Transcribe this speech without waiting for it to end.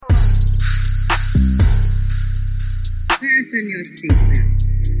Fasten your seatbelts.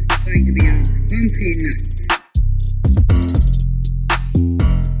 It's going to be a bumpy night.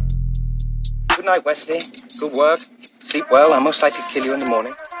 Good night, Wesley. Good work. Sleep well. I'm most likely to kill you in the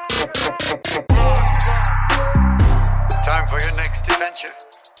morning. Time for your next adventure.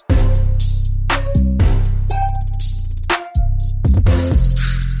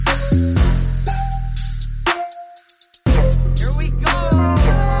 Here we go!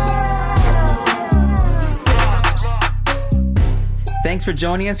 Thanks for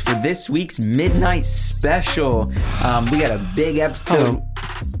joining us for this week's Midnight Special. We got a big episode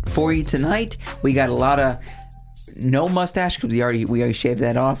for you tonight. We got a lot of no mustache because we already shaved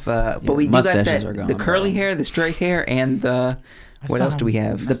that off. But we do got mustaches that, are gone, the curly hair, the straight hair, and the what else do we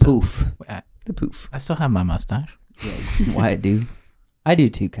have? The poof. The poof. I still have my mustache. Why, dude? I do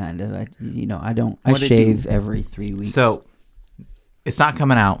too, kind of. I don't. I What it shave do? every 3 weeks. So it's not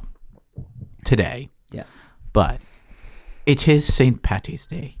coming out today. Yeah. But it is St. Patty's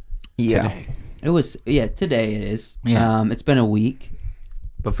Day Yeah. today. It was. Yeah, today it is. Yeah. It's been a week.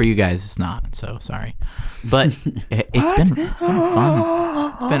 But for you guys, it's not. So sorry. But it's been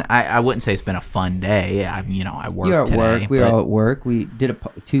fun. It's been. I wouldn't say it's been a fun day. I worked You're at today. work. We were but all at work. We did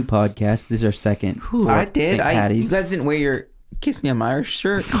two podcasts. This is our second. I did. St. You Patty's. guys didn't wear your Kiss Me I'm Irish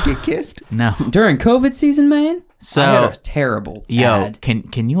shirt. Get kissed. No. During COVID season, man. So I had a terrible ad.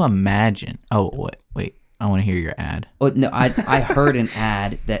 can you imagine? Oh, wait. I want to hear your ad. Oh, no, I heard an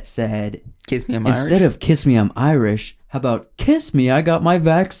ad that said, Kiss Me I'm Irish. instead of Kiss Me I'm Irish, how about Kiss Me I got my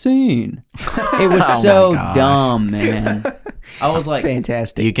vaccine? It was so gosh. dumb, man. I was like,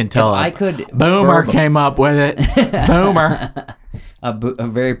 Fantastic. You can tell. I could Boomer came up with it. Boomer. a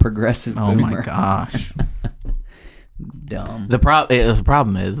very progressive Oh boomer. my gosh. Dumb. The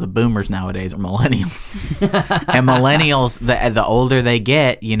problem is the boomers nowadays are millennials, and millennials, the older they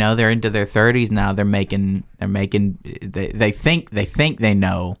get, they're into their 30s now. They think they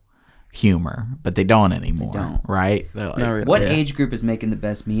know humor, but they don't anymore. don't. Right? They're like, Not really. What Yeah. age group is making the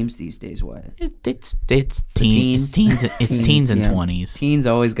best memes these days, Wyatt? It's teens. teens, teens and yeah. 20s. Teens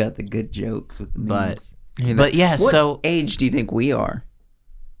always got the good jokes with the But memes. but yeah, What so age do you think we are?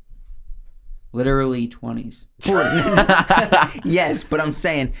 Literally 20s. Yes, but I'm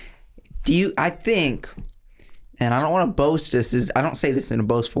saying, I think, and I don't want to boast this, I don't say this in a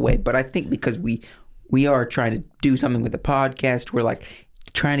boastful way, but I think because we are trying to do something with the podcast, we're like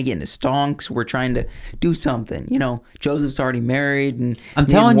trying to get into stonks, we're trying to do something. Joseph's already married, and I'm me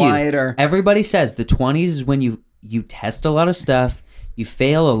telling and you, Wyatt are, everybody says the 20s is when you test a lot of stuff, you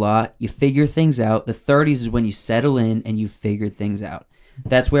fail a lot, you figure things out. The 30s is when you settle in and you figured things out.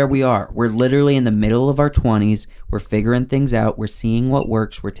 That's where we are. We're literally in the middle of our 20s. We're figuring things out. We're seeing what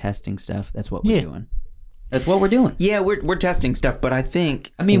works. We're testing stuff. That's what we're doing. That's what we're doing. yeah, we're testing stuff, but I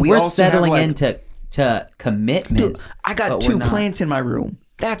think We're also have, settling like, into commitments. Dude, I got but 2 we're not. plants in my room.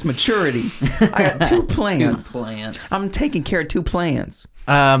 That's maturity. I got 2 plants. 2 plants. I'm taking care of 2 plants.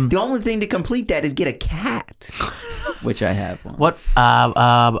 um, The only thing to complete that is get a cat. Which I have one. what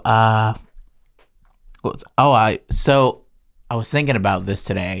I was thinking about this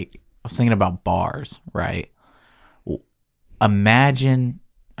today. I was thinking about bars, right? Imagine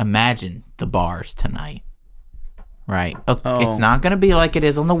the bars tonight, right? Okay, Oh. It's not going to be like it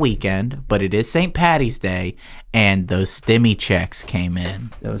is on the weekend, but it is St. Patty's Day, and those stimmy checks came in.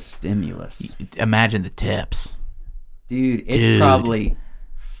 Those stimulus. Imagine the tips. Dude, it's Dude. probably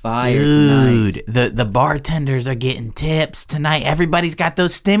fire tonight. Dude, the bartenders are getting tips tonight. Everybody's got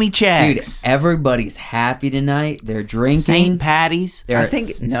those stimmy Dude, checks. everybody's happy tonight. They're drinking. St. Patty's. They're I think-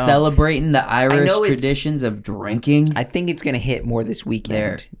 no. celebrating the Irish know it's- traditions of drinking. I think it's going to hit more this weekend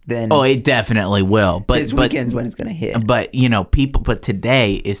There. than Oh, it definitely will. But this weekend's when it's going to hit. But but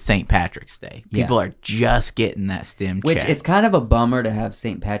today is St. Patrick's Day. Yeah. People are just getting that stim Which check. it's kind of a bummer to have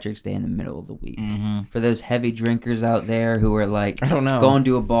St. Patrick's Day in the middle of the week. For those heavy drinkers out there who are like, I don't know. going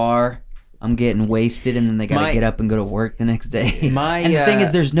to a bar, I'm getting wasted, and then they got to My- get up and go to work the next day. My, and the thing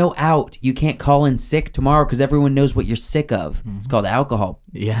is, there's no out. You can't call in sick tomorrow because everyone knows what you're sick of. It's called alcohol,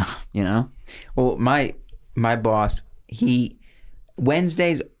 yeah. Well, my boss,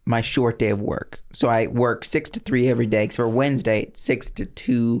 Wednesday's my short day of work. So I work 6 to 3 every day. Except for Wednesday, it's 6 to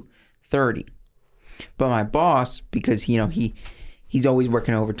 2:30. But my boss, because he's always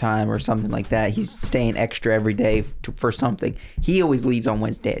working overtime or something like that. He's staying extra every day for something. He always leaves on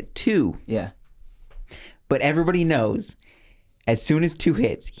Wednesday at 2. Yeah. But everybody knows as soon as 2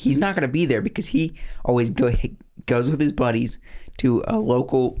 hits, he's not going to be there because he always goes with his buddies to a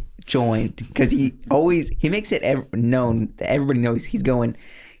local joint because he makes it known that everybody knows he's going.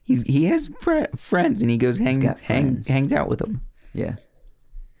 He has friends and he goes hangs out with them. Yeah.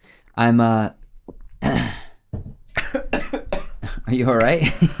 I'm Are you all right?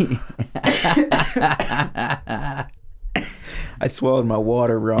 I swallowed my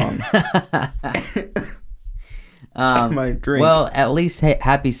water wrong. My drink. Well, at least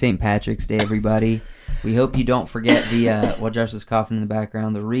happy St. Patrick's Day, everybody. We hope you don't forget the, while Josh was coughing in the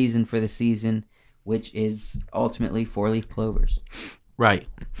background, the reason for the season, which is ultimately 4-leaf clovers. Right.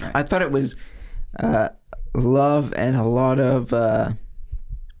 I thought it was love and a lot of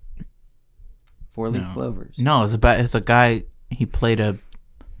 4-leaf clovers. No, it's a guy. He played a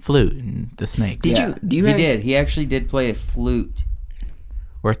flute in The Snakes. He did. He actually did play a flute.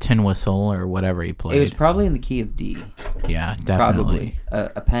 Or a tin whistle or whatever he played. It was probably in the key of D. Yeah, definitely.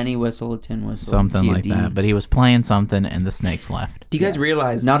 Probably a penny whistle, a tin whistle, Something key of like D. that. But he was playing something, and the Snakes left. Do you guys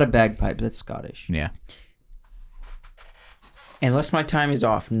realize? Not a bagpipe. That's Scottish. Yeah. Unless my time is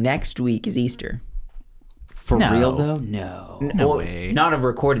off, next week is Easter. For No. real though? No. No way. Not of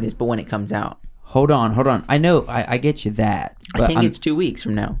recording this, but when it comes out. Hold on. I know. I get you that. But I think it's 2 weeks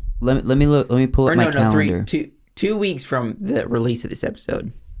from now. Let me look. Let me pull up Or my no, calendar. 2 weeks from the release of this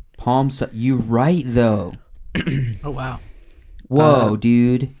episode. You right though. Oh, wow. Whoa,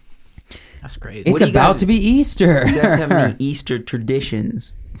 dude. That's crazy. It's do you about guys- to be Easter. You guys have any Easter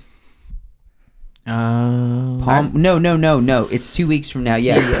traditions? Palm? No. It's 2 weeks from now.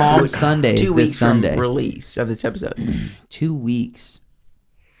 Yeah, Palm Sunday is 2 this weeks Sunday. from release of this episode. 2 weeks.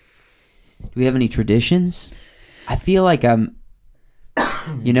 Do we have any traditions? I feel like I'm.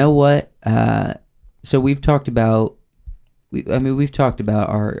 You know what? So we've talked about. We've talked about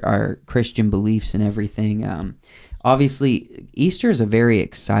our Christian beliefs and everything. Obviously, Easter is a very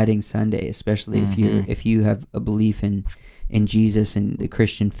exciting Sunday, especially if you have a belief in Jesus and the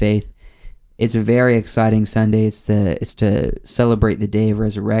Christian faith. It's a very exciting Sunday. It's to celebrate the day of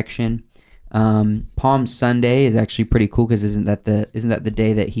resurrection. Palm Sunday is actually pretty cool because isn't that the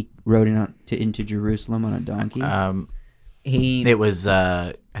day that he rode into Jerusalem on a donkey? It was.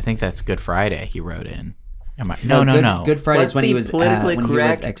 I think that's Good Friday. He rode in. No. Good Friday is when he was politically when he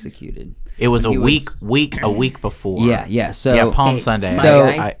correct. was executed. It was a When he week before. Yeah. So Yeah, Palm Hey, Sunday. So,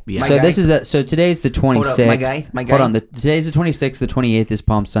 My so guy- this is so today's the 26th. my guy. Hold on. Today's the 26th. The 28th is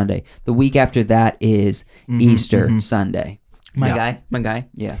Palm Sunday. The week after that is Easter Sunday. My Yeah. guy.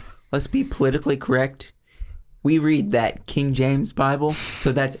 Yeah. Let's be politically correct. We read that King James Bible,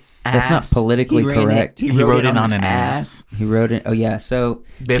 so that's That's not ass. politically correct. He He wrote it on an ass. He rode it. Oh yeah. So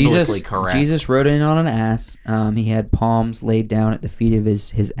Biblically correct. Jesus rode in on an ass. He had palms laid down at the feet of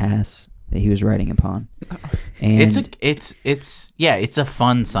his ass that he was riding upon. And it's a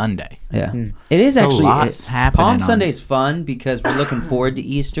fun Sunday. yeah, it is actually. lots happening Palm on- Sunday's fun because we're looking forward to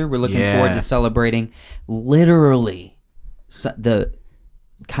Easter. We're looking forward Yeah. to celebrating literally the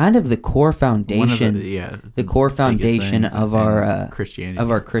kind of the core foundation. The core foundation things of in our Christianity. of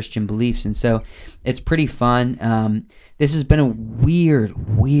our Christian beliefs, and so it's pretty fun. This has been a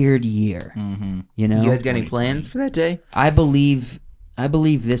weird year. You know, You guys got any plans for that day? I believe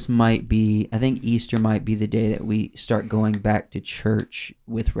this might be. I think Easter might be the day that we start going back to church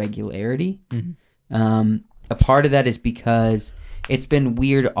with regularity. A part of that is because it's been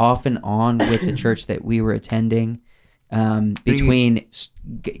weird off and on with the church that we were attending. Between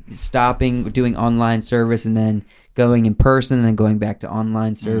stopping doing online service and then going in person and then going back to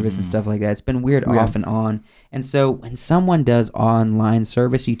online service and stuff like that. It's been weird off and on. And so when someone does online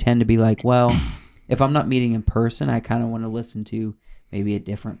service, you tend to be like, well, if I'm not meeting in person, I kind of want to listen to maybe a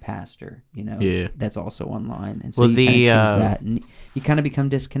different pastor, that's also online. And so Well, you kind of the, choose that and you kind of become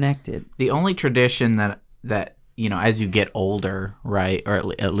disconnected. The only tradition that as you get older, right,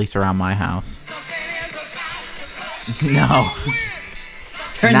 or at least around my house. No.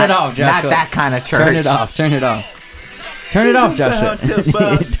 Turn that off, Joshua. Not that kind of church. Turn it off. Turn it off, Joshua.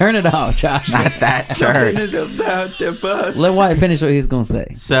 Turn it off, Joshua. Not that church. is about to bust. Let Wyatt finish what he was going to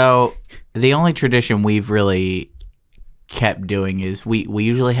say. So the only tradition we've really kept doing is we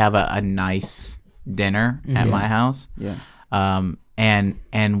usually have a nice dinner at my house. Yeah.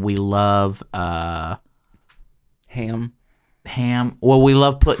 And we love Ham. Well, we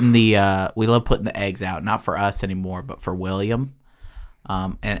love putting the eggs out, not for us anymore, but for William.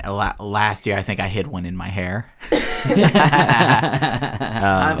 And last year I think I hid one in my hair.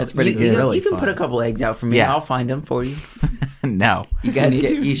 That's pretty good. You can put a couple eggs out for me. Yeah. I'll find them for you. No. You guys need get.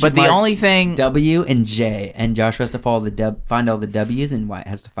 to. You should But the mark only thing W and J, and Josh has to follow find all the W's, and Wyatt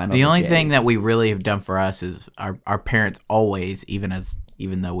has to find all the only J's. thing that we really have done for us is our parents always, even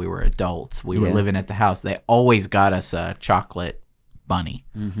though we were adults, we were Yeah. living at the house, they always got us a chocolate bunny.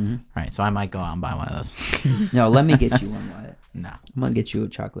 Mm-hmm. Right, so I might go out and buy one of those. No, let me get you one, Wyatt. No. I'm gonna get you a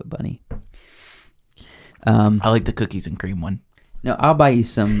chocolate bunny. I like the cookies and cream one. No, I'll buy you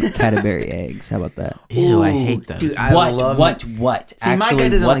some Cadbury eggs. How about that? Ew, I Ooh, hate those. dude, I What? love What? it. What? See, my guy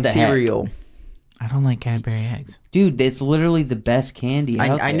doesn't what like the heck? cereal. I don't like Cadbury eggs. Dude, it's literally the best candy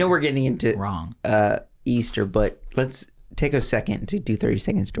out I know there. we're getting into Wrong. Easter, but let's take a second to do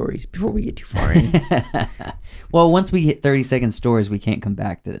 30-second stories before we get too far in. Well, once we hit 30-second stories, we can't come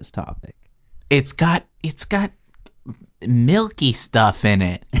back to this topic. It's got milky stuff in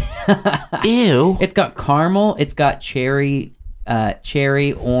it. Ew. It's got caramel. It's got cherry,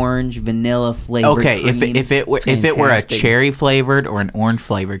 orange, vanilla flavored. Okay, creams. if it were a Fantastic. cherry flavored or an orange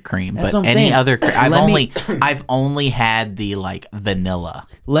flavored cream, That's but what I'm any saying. other, Let I've only had the like vanilla.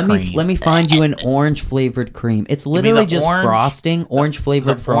 let cream. me find you an orange flavored cream. It's literally just orange- frosting, orange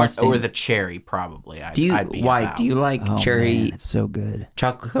flavored The orange- frosting. or the cherry probably. Do you? I'd be Why about. do you like Oh, cherry man, it's so good.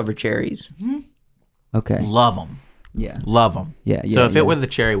 chocolate covered cherries? Okay, Love them? yeah. Love them. Yeah, So if yeah. it were the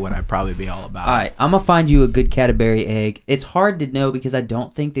cherry one, I'd probably be all about All it. right, I'm gonna find you a good Cadbury egg. It's hard to know because I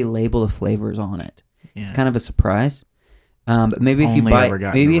don't think they label the flavors on it. It's Yeah. kind of a surprise. But maybe if you Only buy, ever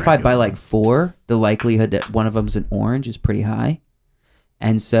gotten maybe the if I buy regular like 4, the likelihood that one of them's an orange is pretty high,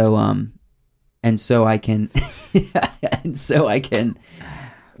 and so I can,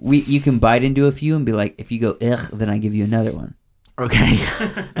 you can bite into a few and be like, if you go ugh, then I give you another one, Okay.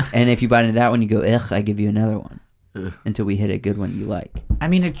 and if you bite into that one, you go ugh, I give you another one, Ugh. until we hit a good one you like. I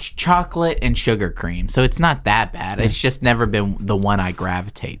mean, it's chocolate and sugar cream, so it's not that bad. It's just never been the one I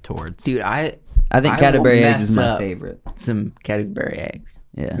gravitate towards. Dude, I I think will Cadbury eggs mess is my up favorite. some Cadbury eggs.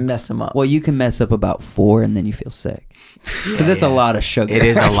 Yeah. Mess them up. Well, you can mess up about 4 and then you feel sick because it's a lot of sugar. It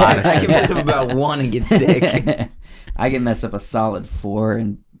is a lot of I can sugar. mess up about one and get sick. I can mess up a solid 4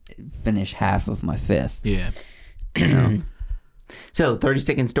 and finish half of my 5th. Yeah. So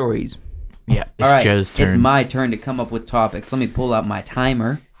 30-second stories. Yeah. It's All right, Joe's turn. it's my turn to come up with topics. Let me pull out my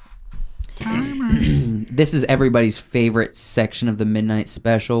timer. This is everybody's favorite section of the Midnight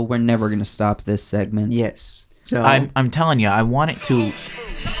Special. We're never going to stop this segment. Yes. So I'm telling you, I want it to.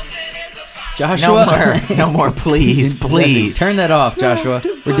 Joshua, No more, please, please. Turn that off, Joshua.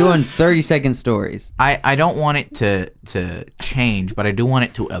 We're doing 30-second stories. I don't want it to change, but I do want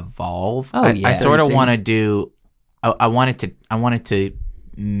it to evolve. Oh, yeah. I sort of 30 want to do. I want it to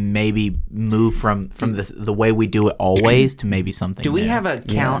maybe move from the way we do it always to maybe something. do we new. have a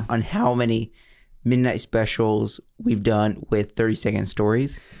count on how many midnight specials we've done with 30-second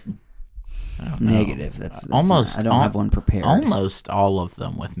stories? Negative. That's almost? not- I don't have one prepared. Almost all of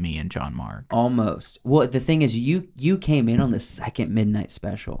them with me and John Mark. Almost. Well, the thing is, you came in on the second Midnight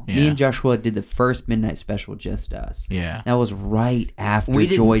Special. Me Yeah. and Joshua did the first Midnight Special, just us. Yeah. That was right after We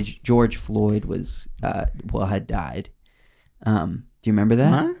didn't- George Floyd was had died. Do you remember that?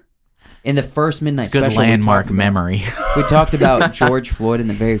 Huh? In the first Midnight It's good Special, landmark memory. we talked about George Floyd in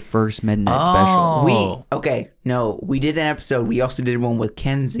the very first Midnight Special. We did an episode. We also did one with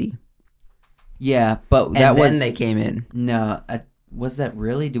Kenzie. Yeah, but And that then was they came in. no. Was that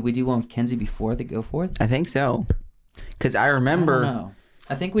really? Did we do one with Kenzie before the Go Forths? I think so. Because I I don't remember. know.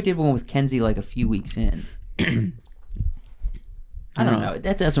 I think we did one with Kenzie like a few weeks in. I don't know.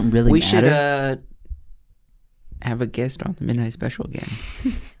 That doesn't really we matter. should have a guest on the midnight special again.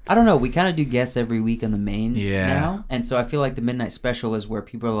 I don't know. We kind of do guests every week on the main Yeah. now. And so I feel like the Midnight Special is where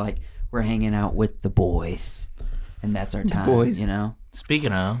people are like, we're hanging out with the boys. And that's our time, boys. you know?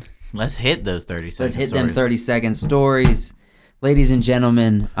 Speaking of, let's hit those 30 seconds. Let's hit them 30-second stories. Ladies and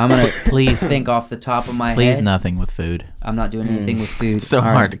gentlemen, I'm going to Please. think off the top of my Please head. nothing with food. I'm not doing anything with food. It's so All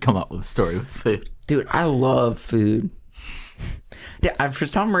hard right. to come up with a story with food. Dude, I love food. For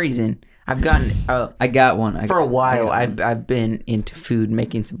some reason, I've gotten I got one. for a while. I got one. I've been into food,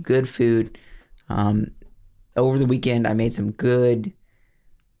 making some good food. Over the weekend, I made some good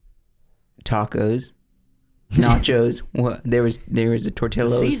tacos, nachos. There was a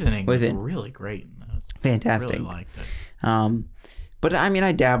tortillas Seasoning with was it. really great in those. Fantastic. Really liked it. But I mean,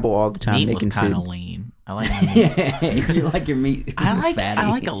 I dabble all the time Meat was making kind food. of lean. I like my meat. You like your meat I fatty.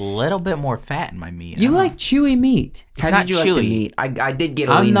 like a little bit more fat in my meat. You like chewy meat. How not did you like the chewy. meat? I did get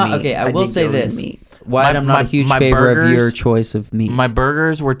a I'm lean not meat. okay. I will did say get a lean this: meat. Wyatt, I'm not a huge my favor of your burgers- choice of meat. My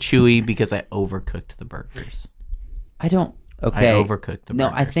burgers were chewy because I overcooked the burgers. I don't. Okay. I overcooked the No,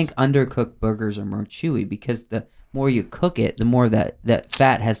 burgers. I think undercooked burgers are more chewy because the more you cook it, the more that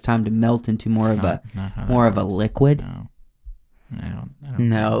fat has time to melt into more of a not how that more of a works. liquid. No. I don't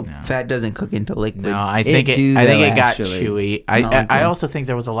No, think, fat doesn't cook into liquids. No, I think It do, I think though, it got actually. chewy. No, I okay. also think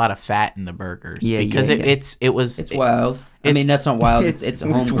there was a lot of fat in the burgers. Yeah, because yeah, it was It's wild. I mean, that's not wild. It's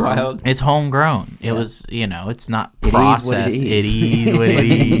homegrown. wild. It's homegrown. Yeah. It was, it's not It is processed. what it It is. is what it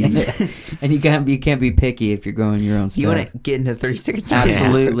is. And you can't be picky if you're growing your own stuff. You want to get into 30 seconds?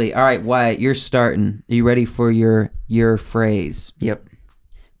 Absolutely. All right, Wyatt, you're starting. Are you ready for your phrase? Yep.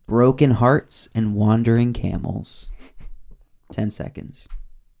 Broken hearts and wandering camels. 10 seconds.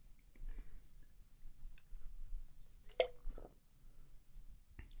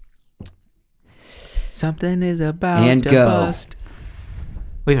 Something is about And to go. bust.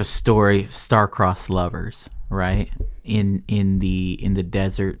 We have a story of star-crossed lovers, right? In the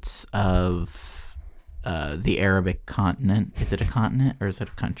deserts of the Arabic continent. Is it a continent or is it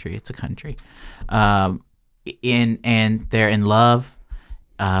a country? It's a country. And they're in love,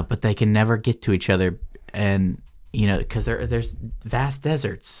 but they can never get to each other, and because there's vast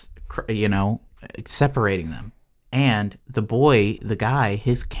deserts, separating them. And the guy,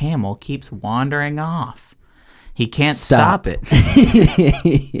 his camel keeps wandering off. He can't stop it.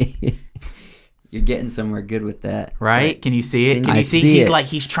 You're getting somewhere good with that. Right? Can you see it? Can I you see? see He's it. like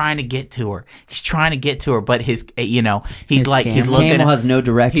he's trying to get to her. He's trying to get to her, but he's he's His like he's camel looking. Camel has no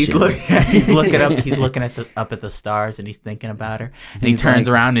direction. He's looking up. He's looking up at the stars, and he's thinking about her. And he He's turns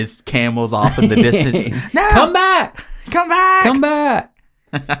like- around. His camel's off in the distance. No, Come back! come back! Come back!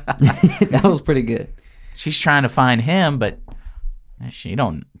 That was pretty good. She's trying to find him, but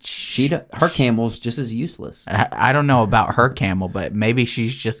Her camel's just as useless. I don't know about her camel, but maybe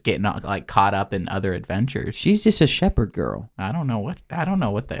she's just getting like caught up in other adventures. She's just a shepherd girl I don't know what they out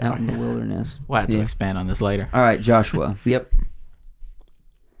are. in the wilderness. We'll have to expand on this later. All right, Joshua. Yep.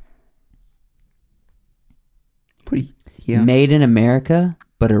 Yeah. Made in America,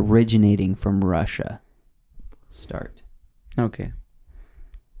 but originating from Russia. Start. Okay.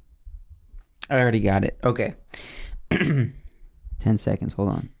 I already got it. Okay. 10 seconds. Hold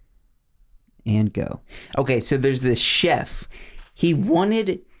on. And go. Okay, so there's this chef. He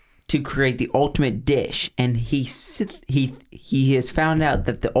wanted to create the ultimate dish, and he has found out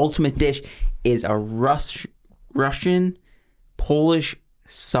that the ultimate dish is a Russian Polish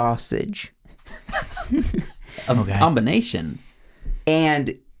sausage. Combination.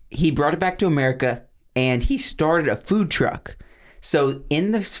 And he brought it back to America, and he started a food truck. So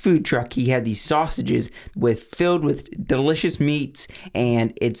in this food truck, he had these sausages filled with delicious meats,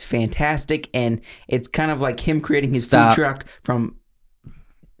 and it's fantastic. And it's kind of like him creating his Stop. food truck from.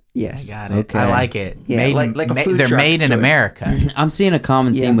 Yes. I got it. Okay. I like it. Yeah, like a food they're truck made in story. America, I'm seeing a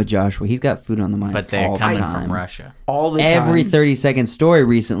common Yeah. theme with Joshua. He's got food on the mind but they're all coming the time. from Russia. All the time. Every 30-second story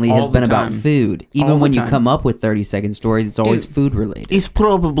recently has All the been about time. food. All Even the when you time. come up with 30-second stories, it's always Dude. food related. It's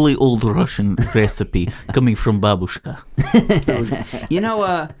probably old Russian recipe coming from babushka.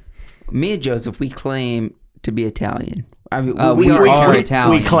 Me and Joseph, we claim to be Italian. I mean, We are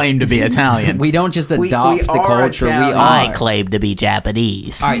Italian. We claim to be Italian. We don't just We adopt the are culture. We Italian. are. claim to be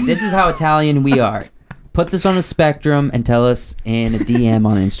Japanese. All right, this is how Italian we are. Put this on a spectrum and tell us in a DM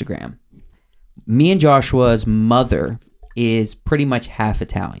on Instagram. Me and Joshua's mother is pretty much half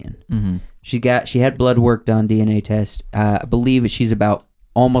Italian. Mm-hmm. She had blood work done, DNA test. I believe she's about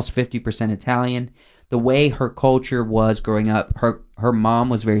almost 50% Italian. The way her culture was growing up, her mom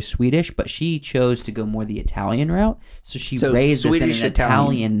was very Swedish, but she chose to go more the Italian route. So she So, raised us in an Swedish Italian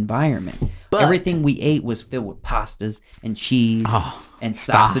Italian. environment. But- Everything we ate was filled with pastas and cheese Oh, and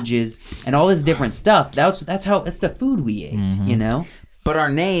sausages and all this different stuff. That's the food we ate, Mm-hmm. you know? But our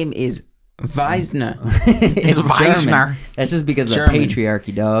name is Weisner. It's Weisner. German. That's just because of German. the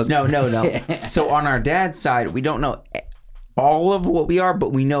patriarchy, dog. No. So on our dad's side, we don't know all of what we are,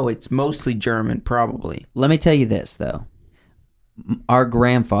 but we know it's mostly German, probably. Let me tell you this, though. Our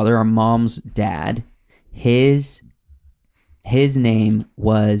grandfather, our mom's dad, his name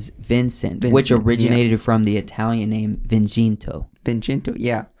was Vincent, which Vincent, originated from the Italian name Vincinto. Vincenzo,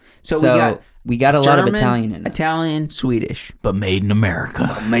 yeah. So, we got a lot of German, Italian in us. Italian, Swedish. But made in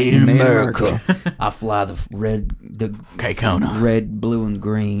America. Made in America. I fly the Kekona. red, blue, and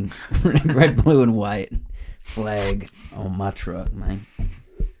green, red, blue, and white flag on my truck, man.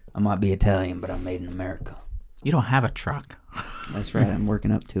 I might be Italian, but I'm made in America. You don't have a truck. That's right. I'm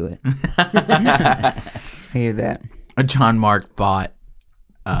working up to it. I hear that. John Mark bought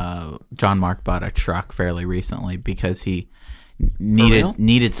a truck fairly recently because he real?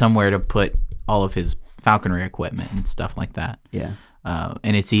 needed somewhere to put all of his falconry equipment and stuff like that. Yeah.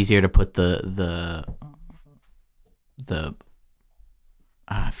 And it's easier to put the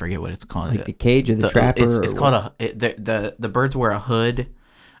I forget what it's called. Like the cage or the trapper. It's or called the birds wear a hood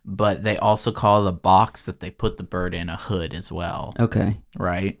but they also call the box that they put the bird in a hood as well. Okay.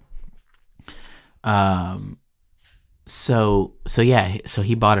 Right. So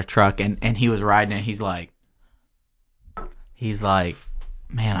he bought a truck and he was riding it. He's like,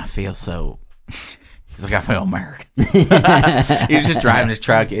 man, I feel so. He's like, I feel American. He was just driving his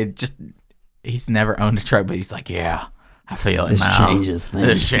truck. He's never owned a truck, but he's like, yeah, I feel it now. Changes things.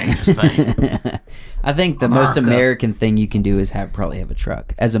 This changes things. I think the most American thing you can do is probably have a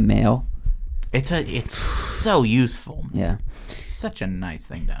truck as a male. It's so useful. Yeah. It's such a nice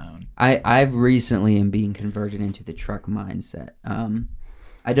thing to own. I've recently am being converted into the truck mindset.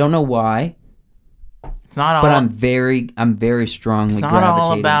 I don't know why. It's not all. But I'm very strongly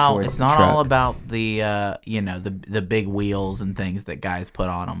gravitating towards It's the not truck. all about the the big wheels and things that guys put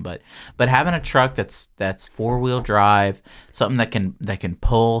on them, but having a truck that's 4-wheel drive, something that can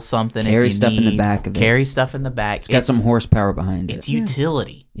pull something, Carry if you stuff in the need, back of it. carry stuff in the back. It's got some horsepower behind it. It's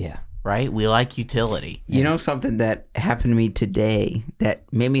utility, Yeah. right? We like utility. You know something that happened to me today that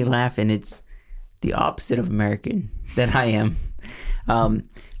made me laugh, and it's the opposite of American that I am.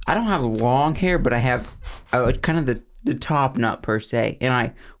 I don't have long hair, but I have kind of the top knot per se, and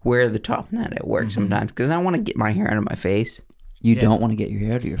I wear the top knot at work sometimes because I want to get my hair out of my face. You don't want to get your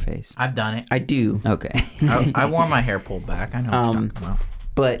hair out of your face. I've done it. I do. Okay. I want my hair pulled back. I know what you're talking about.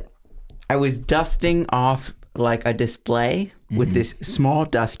 But I was dusting off like a display with this small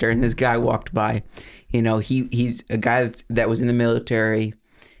duster, and this guy walked by. You know, he's a guy that was in the military,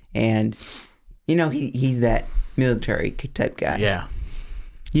 and you know he's that military type guy. Yeah.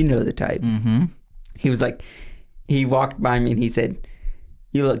 You know the type. Mm-hmm. He was like, he walked by me and he said,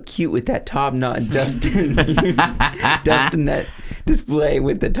 "You look cute with that top knot and dusting that display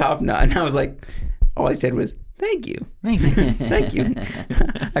with the top knot." And I was like, all I said was, "Thank you, Thank you. thank you.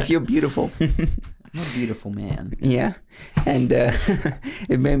 I feel beautiful." I'm a beautiful man. Yeah, and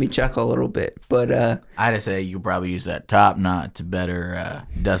it made me chuckle a little bit. But I'd say you could probably use that top knot to better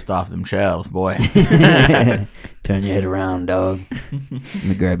dust off them shelves, boy. Turn your head around, dog. Let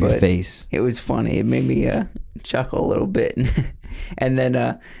me grab your But- face. it was funny. It made me chuckle a little bit. And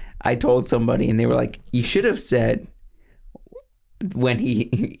then I told somebody, and they were like, "You should have said," when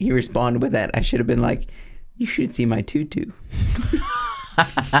he responded with that, I should have been like, "You should see my tutu."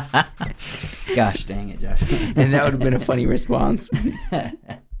 Gosh dang it, Josh. And that would have been a funny response.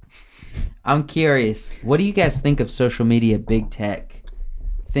 I'm curious. What do you guys think of social media, big tech,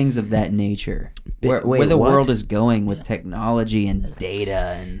 things of that nature? Where the what? world is going with technology and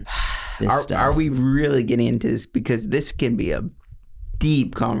data and this stuff. Are we really getting into this? Because this can be a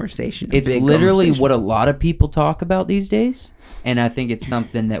deep conversation. It's literally what a lot of people talk about these days, and I think it's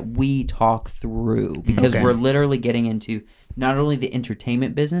something that we talk through because Okay. we're literally getting into not only the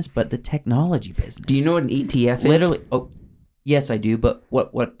entertainment business but the technology business. Do you know what an ETF is? Literally, oh, yes, I do. But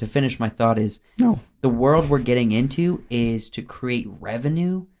what to finish my thought is, No. the world we're getting into is to create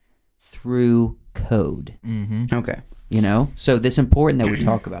revenue through code. Okay. You know, so it's important that we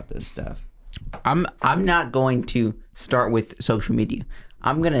talk about this stuff. I'm not going to start with social media.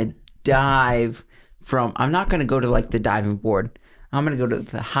 I'm gonna dive from. I'm not gonna go to like the diving board. I'm gonna go to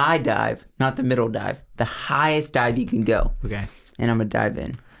the high dive, not the middle dive. The highest dive you can go, Okay. and I'm gonna dive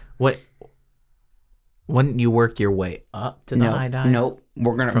in. Wouldn't you work your way up to the high dive? Nope.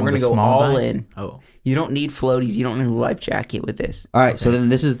 We're gonna From the go small all dive? in. Oh. You don't need floaties. You don't need a life jacket with this. All right, so then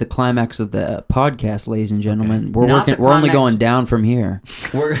this is the climax of the podcast, ladies and gentlemen. We're Not working. the We're only climax. going down from here.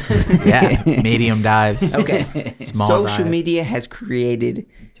 We're Yeah. Medium dives. okay. Small Social dive. media has created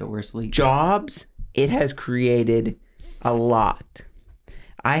Till we're asleep. jobs. It has created a lot.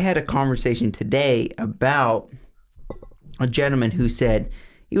 I had a conversation today about a gentleman who said,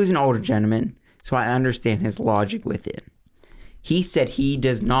 he was an older gentleman, so I understand his logic with it. He said he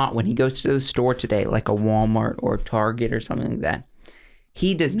does not, when he goes to the store today, like a Walmart or Target or something like that,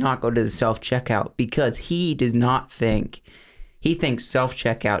 he does not go to the self-checkout because he does not think, he thinks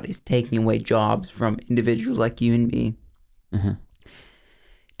self-checkout is taking away jobs from individuals like you and me.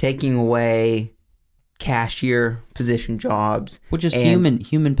 Taking away cashier position jobs. Which is and-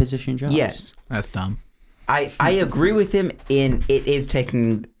 human position jobs. Yes. That's dumb. I agree with him in it is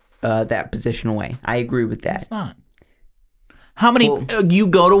taking that position away. I agree with that. It's not. How many? Well- You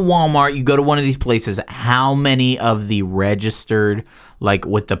go to Walmart, you go to one of these places. How many of the registered, like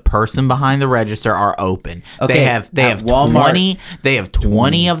with the person behind the register, are open? Okay, they at have Walmart- 20. They have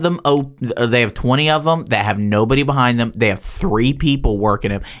 20 of them. They have 20 of them that have nobody behind them. They have 3 people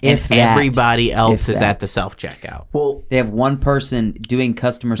working them, and If that. everybody else If is that. at the self checkout. Well, They have one person doing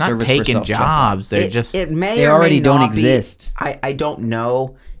customer Not service for taking self-checkout. jobs. They're just. it may They or may already don't not exist. Be. I don't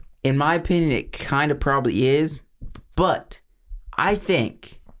know. In my opinion, it kind of probably is, but I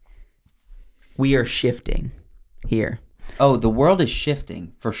think we are shifting here. Oh, the world is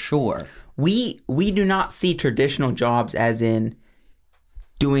shifting for sure. We do not see traditional jobs as in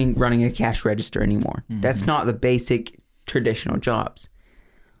running a cash register anymore. That's not the basic traditional jobs.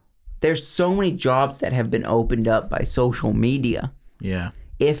 There's so many jobs that have been opened up by social media. Yeah.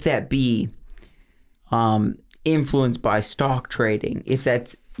 If that be influenced by stock trading, if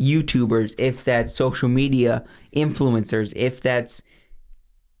that's YouTubers, if that's social media influencers, if that's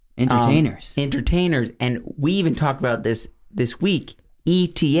Entertainers. entertainers, and we even talked about this week,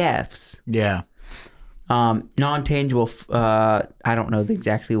 ETFs. Yeah. Non-tangible, I don't know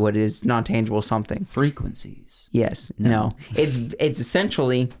exactly what it is, non-tangible something. Frequencies. Yes, no. It's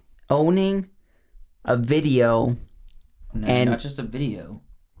essentially owning a video, No, and not just a video.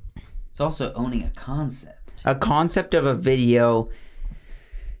 It's also owning a concept. a concept of a video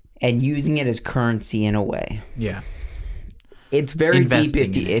and using it as currency in a way. Yeah. It's very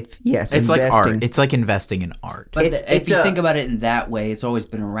Investing deep in it. yes, It's like investing. art. It's like investing in art. But It's- if it's you a- think about it in that way, it's always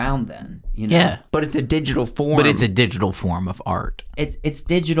been around then. You know? Yeah. But it's a digital form. But it's a digital form of art. It's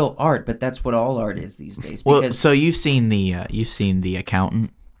digital art, but that's what all art is these days. Well, Because, so you've seen the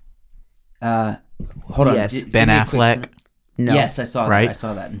accountant, hold on. Yes. Give Ben me a quick Affleck. No. Yes, I saw Right? that. I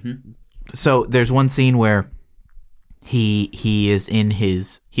saw that. So there's one scene where he is in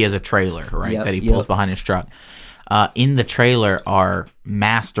he has a trailer, right, Yep, that he yep. pulls behind his truck. In the trailer are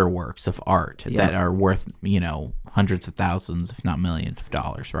masterworks of art that are worth, hundreds of thousands, if not millions of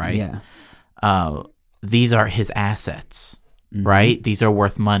dollars, right? Yeah. These are his assets, right? These are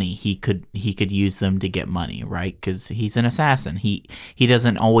worth money. He could use them to get money, right? Because he's an assassin. He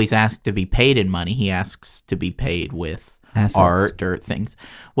doesn't always ask to be paid in money. He asks to be paid with Assets. art or things.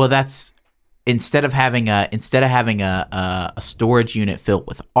 Well, that's instead of having a storage unit filled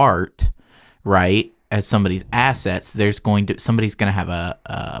with art, right? As somebody's assets, somebody's going to have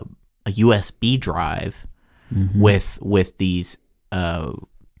a USB drive with these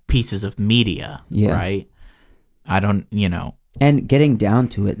pieces of media, Yeah. right? I don't, And getting down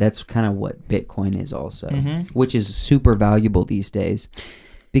to it, that's kind of what Bitcoin is also, which is super valuable these days.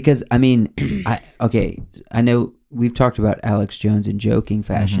 Because, I mean, I know we've talked about Alex Jones in joking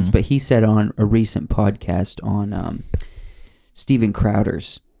fashions, but he said on a recent podcast on Steven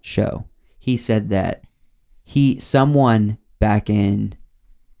Crowder's show, he said that someone back in,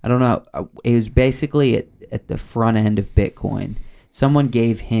 I don't know, it was basically at the front end of Bitcoin, someone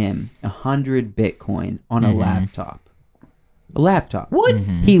gave him 100 Bitcoin on a laptop. A laptop. What?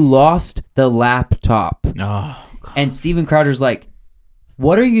 He lost the laptop. oh, God. And Steven Crowder's like,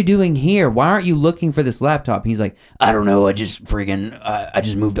 what are you doing here? Why aren't you looking for this laptop? He's like, I don't know. I just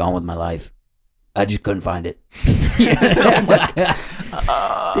moved on with my life. I just couldn't find it. He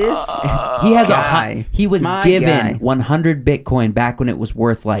has he was my given guy. 100 Bitcoin back when it was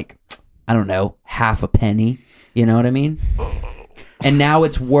worth like, I don't know, half a penny. You know what I mean? And now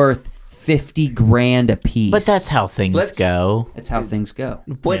it's worth 50 grand a piece. But that's how things go. That's how things go.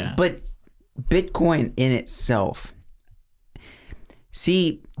 But Bitcoin in itself.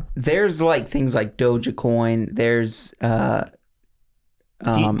 See, there's like things like Dogecoin. There's do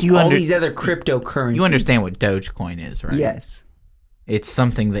you all these other cryptocurrencies. You understand what Dogecoin is, right? Yes. It's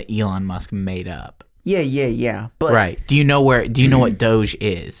something that Elon Musk made up. Yeah. But Right. Do you know what Doge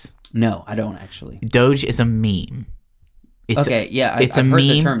is? No, I don't actually. Doge is a meme. It's Okay, yeah, it's I've a heard meme.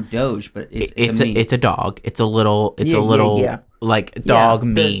 the term Doge, but it's a meme. It's a dog. It's a little Yeah. like dog the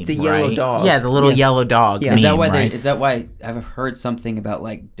meme. the yellow right? dog. Yeah, the little Yeah. yellow dog. Yeah. Meme, Is that why right? is that why I've heard something about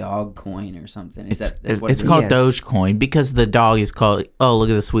like dog coin or something? Is that's what It's it is? called Yes. Dogecoin because the dog is called. Oh, look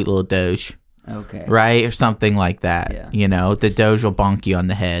at the sweet little Doge, Okay. right, or something like that. Yeah. You know, the Doge will bonk you on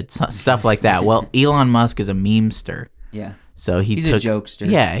the head, stuff like that. Well, Elon Musk is a memester. Yeah. So He's a jokester.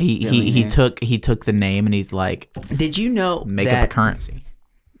 Yeah, he Billionaire. took the name and he's like, Did you know make that up a currency.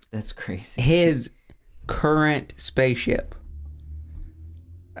 That's crazy. his current spaceship?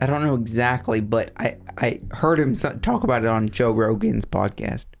 I don't know exactly, but I heard him talk about it on Joe Rogan's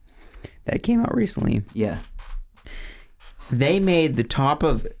podcast that came out recently. Yeah. They made the top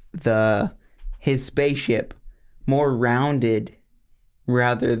of his spaceship more rounded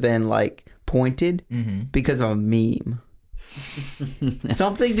rather than like pointed because of a meme.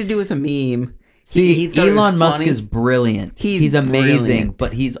 Something to do with a meme. See, He thought it was Elon Musk funny. is brilliant. He's amazing, brilliant.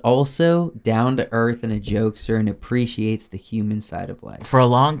 but he's also down to earth and a jokester and appreciates the human side of life. For a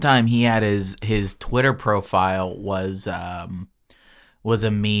long time, he had his Twitter profile was a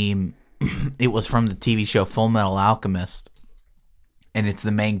meme. It was from the TV show Full Metal Alchemist, and it's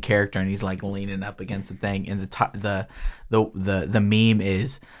the main character, and he's like leaning up against the thing, and the meme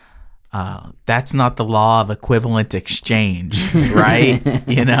is, that's not the law of equivalent exchange, right?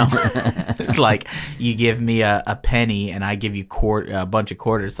 You know, it's like you give me a penny and I give you a bunch of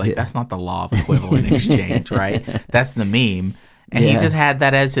quarters. Like, that's not the law of equivalent exchange, right? That's the meme. And he just had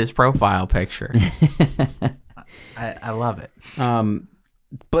that as his profile picture. I love it.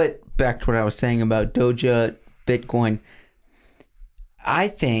 But back to what I was saying about Doja, Bitcoin. I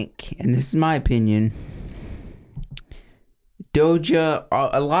think, and this is my opinion,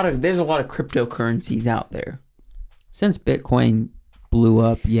 Doja, there's a lot of cryptocurrencies out there. Since Bitcoin blew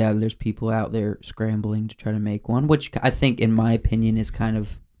up, there's people out there scrambling to try to make one, which I think, in my opinion, is kind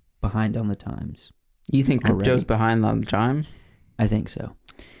of behind on the times. You think crypto's already. behind on the time? I think so.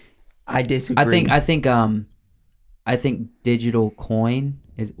 I disagree. I think digital coin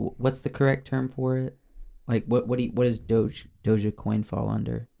is, what's the correct term for it? Like what does Doja coin fall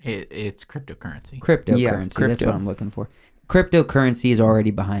under? It's cryptocurrency. Cryptocurrency. crypto. That's what I'm looking for. Cryptocurrency is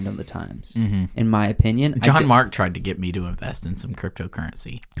already behind on the times, in my opinion. John Mark tried to get me to invest in some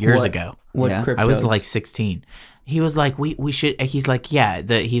cryptocurrency years ago. What Yeah. cryptos? I was like 16. He was like, we should. He's like,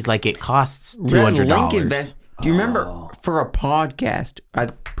 he's like, it costs Rhett and Link $200. Do you remember for a podcast?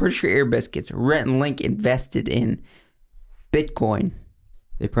 I'm pretty sure Air Biscuits, Rhett and Link invested in Bitcoin.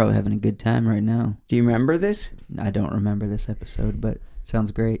 They're probably having a good time right now. Do you remember this? I don't remember this episode, but it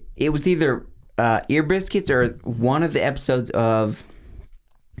sounds great. It was either Ear Biscuits or one of the episodes of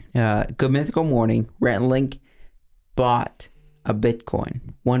Good Mythical Morning. Rhett and Link bought a Bitcoin,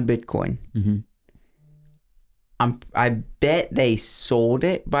 1 Bitcoin. I bet they sold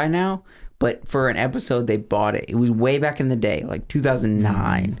it by now, but for an episode they bought it. It was way back in the day, like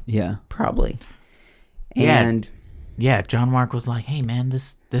 2009, Yeah. probably. Yeah. And Yeah, John Mark was like, hey man,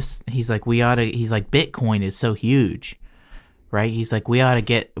 this he's like, Bitcoin is so huge. Right? He's like, we ought to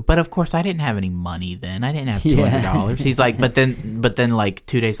get, but of course I didn't have any money then. I didn't have $200. He's like, but then like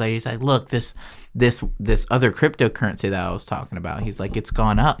 2 days later, he's like, look, this other cryptocurrency that I was talking about, he's like, it's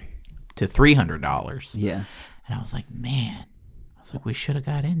gone up to $300. Yeah. And I was like, man, we should have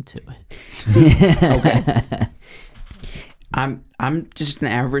got into it. okay, I'm just an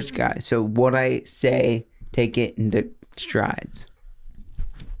average guy, so what I say, take it into strides.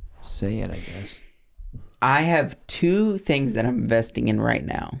 Say it, I guess. I have 2 things that I'm investing in right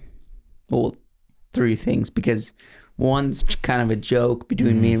now. Well, 3 things, because one's kind of a joke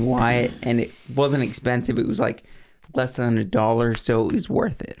between me and Wyatt, and it wasn't expensive. It was like less than $1, so it was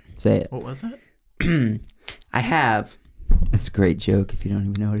worth it. Say it. What was it? I have It's a great joke if you don't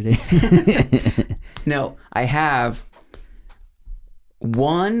even know what it is. no, I have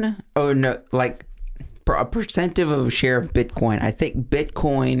a percent of a share of Bitcoin. I think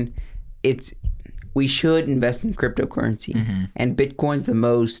Bitcoin, we should invest in cryptocurrency, and Bitcoin's the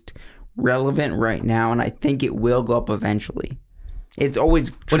most relevant right now, and I think it will go up eventually. It's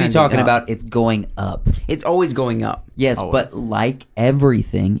always What are you trending talking up. about? It's going up. It's always going up. Yes, Always. but like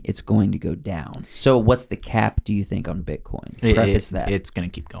everything, it's going to go down. So what's the cap, do you think, on Bitcoin? Preface that. It's going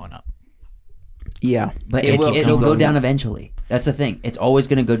to keep going up. Yeah, But it will it'll keep go going down up. eventually. That's the thing. It's always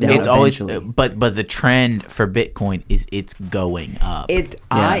going to go down It's always, eventually. but the trend for Bitcoin is it's going up.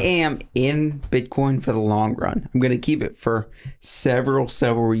 I am in Bitcoin for the long run. I'm going to keep it for several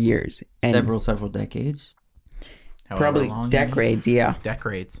years. And several decades. However probably long you decades, yeah. need.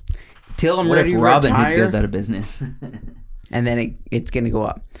 Decades. Till I'm What ready if to Robinhood retire, goes out of business? and then it's going to go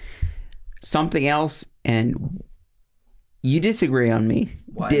up. Something else, and you disagree on me,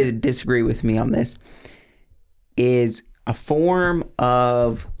 disagree with me on this, is a form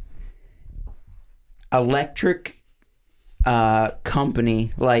of electric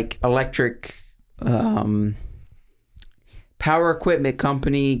company, like electric power equipment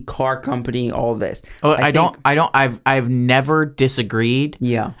company, car company, all this. Oh, I've never disagreed.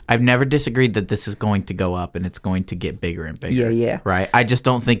 Yeah. I've never disagreed that this is going to go up and it's going to get bigger and bigger. Yeah. Right? I just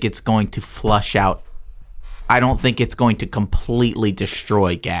don't think it's going to flush out. I don't think it's going to completely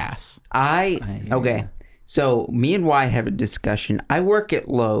destroy gas. Okay. So me and Wyatt have a discussion. I work at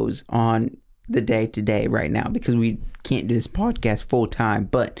Lowe's on the day-to-day right now because we can't do this podcast full-time,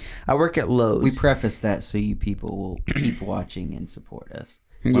 but I work at Lowe's. We preface that so you people will keep watching and support us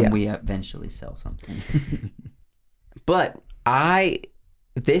when we eventually sell something. But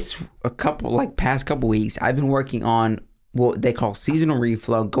past couple weeks, I've been working on what they call seasonal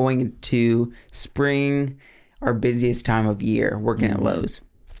reflow, going into spring, our busiest time of year, working at Lowe's.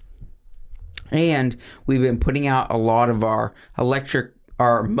 And we've been putting out a lot of our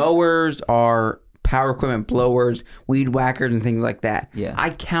mowers, our power equipment blowers, weed whackers, and things like that. Yeah.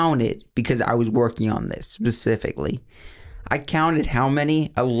 I counted, because I was working on this specifically, I counted how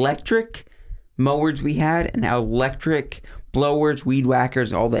many electric mowers we had and electric blowers, weed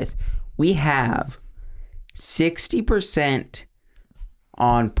whackers, all this. we have 60%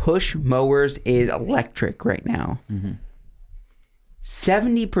 on push mowers is electric right now.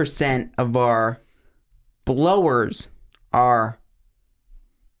 70% of our blowers are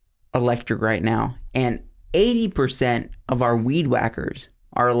electric right now, and 80% of our weed whackers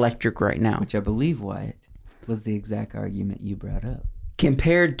are electric right now. Which I believe, Wyatt, was the exact argument you brought up.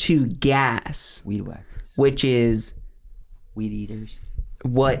 Compared to gas, Weed whackers. which is Weed eaters.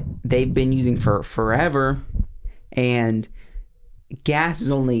 what they've been using for forever, and gas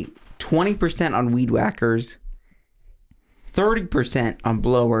is only 20% on weed whackers, 30% on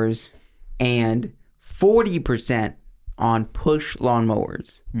blowers, and 40% on push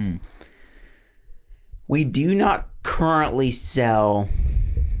lawnmowers. We do not currently sell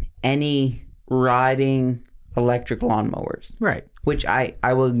any riding electric lawnmowers, Right. which I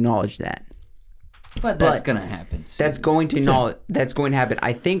will acknowledge that. But that's going to happen soon. That's going to happen.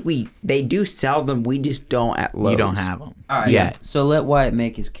 I think they do sell them. We just don't at Lowe's. You don't have them. All right. Yeah. So let Wyatt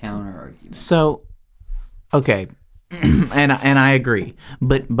make his counter argument. So, okay, and I agree,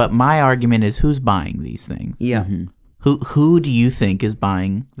 but my argument is, who's buying these things? Yeah. Who do you think is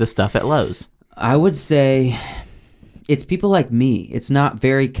buying the stuff at Lowe's? I would say it's people like me. It's not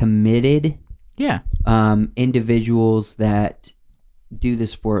very committed Yeah. individuals that do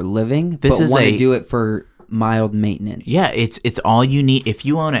this for a living, This but is want a- to do it for mild maintenance. Yeah, it's all you need. If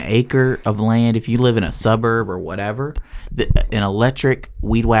you own an acre of land, if you live in a suburb or whatever, an electric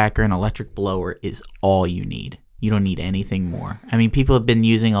weed whacker, an electric blower is all you need. You don't need anything more. I mean, people have been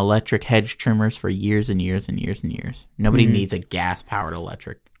using electric hedge trimmers for years and years and years and years. Nobody needs a gas-powered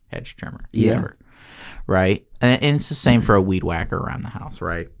electric hedge trimmer. Yeah. Ever. Right? And it's the same for a weed whacker around the house,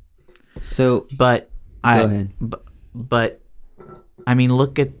 right? So But Go ahead. But I mean,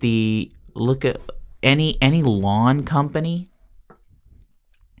 look at any lawn company.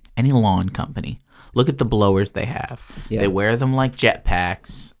 Any lawn company. Look at the blowers they have. Yeah. They wear them like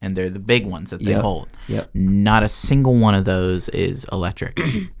jetpacks, and they're the big ones that they Yep. hold. Yep. Not a single one of those is electric.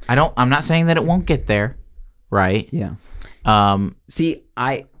 I'm not saying that it won't get there, right? yeah, See,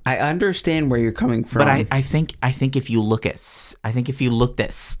 I understand where you're coming from. But I think if you looked at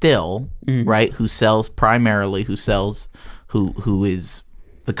Still, right, who is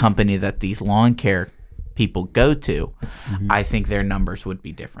the company that these lawn care people go to, I think their numbers would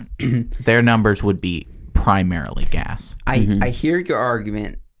be different. Their numbers would be primarily gas. I hear your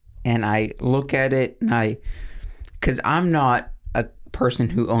argument, and I look at it, and because I'm not a person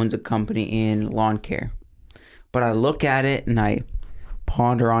who owns a company in lawn care, but I look at it and I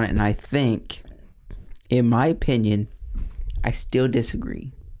ponder on it, and I think, in my opinion, I still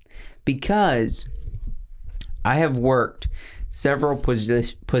disagree, because I have worked several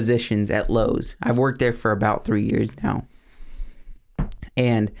positions at Lowe's. I've worked there for about 3 years now.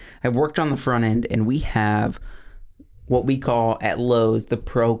 And I've worked on the front end, and we have what we call at Lowe's the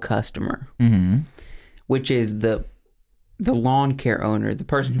pro customer, which is the lawn care owner, the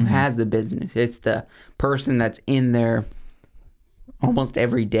person who has the business. It's the person that's in there almost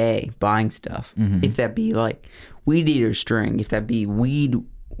every day buying stuff. If that be like weed eater string, if that be weed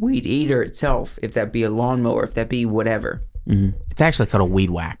eater itself, if that be a lawnmower, if that be whatever. It's actually called a weed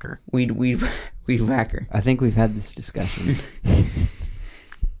whacker. Weed whacker. I think we've had this discussion.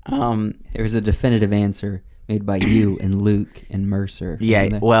 There was a definitive answer made by you and Luke and Mercer. Yeah,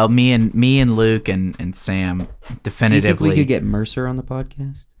 wasn't there? well, me and Luke and Sam Do you think definitively. we could get Mercer on the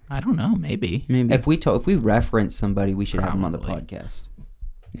podcast? I don't know, maybe. If we reference somebody, we should have him on the Probably. podcast.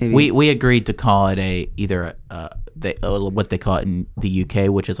 Maybe. We agreed to call it what they call it in the UK,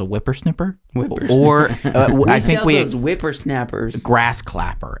 which is a whippersnipper, or I think sell we those whippersnappers, grass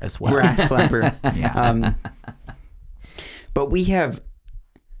clapper as well. grass flapper. Yeah. But we have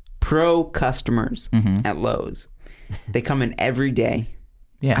pro customers at Lowe's. They come in every day.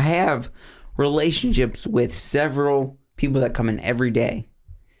 Yeah. I have relationships with several people that come in every day.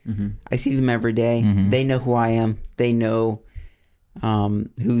 I see them every day. They know who I am. They know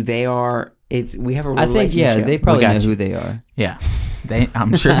who they are. We have a I relationship. think, they probably got know you. who they are. Yeah,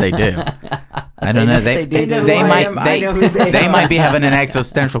 I'm sure they do. I don't know. They know who I am. I know who they are. might be having an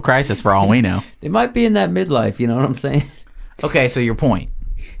existential crisis for all we know. They might be in that midlife, you know what I'm saying? Okay, so your point.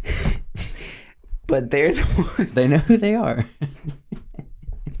 But they're the ones. They know who they are.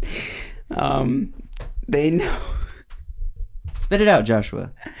 They know. Spit it out,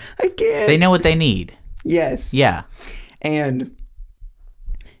 Joshua. I can't. They know what they need. Yes. Yeah. And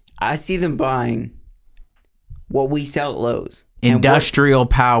I see them buying what we sell at Lowe's. And Industrial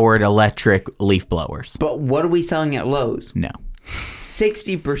powered electric leaf blowers. but what are we selling at Lowe's? No.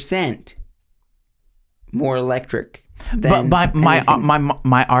 60% more electric. than But anything.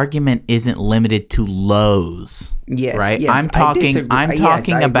 my argument isn't limited to Lowe's. Yes, right. yes, I'm I talking. disagree. I'm Yes,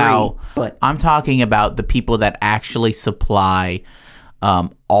 talking I agree, about. but- I'm talking about the people that actually supply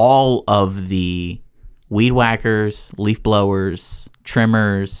all of the weed whackers, leaf blowers,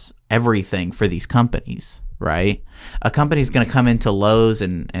 trimmers, everything for these companies. Right. A company's going to come into Lowe's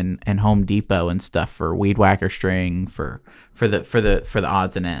and Home Depot and stuff for weed whacker string for the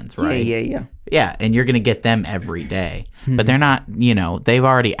odds and ends. Right. Yeah. Yeah, and you're going to get them every day. But they're not, they've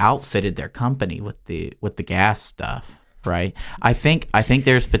already outfitted their company with the gas stuff, right? I think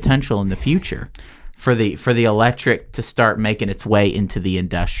there's potential in the future for the electric to start making its way into the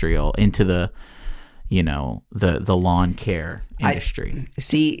industrial, into the the lawn care industry.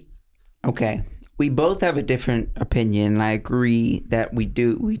 See, okay. We both have a different opinion, and I agree that we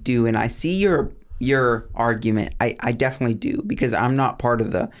do, and I see your argument. I definitely do, because I'm not part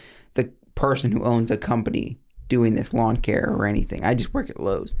of the person who owns a company doing this lawn care or anything. I just work at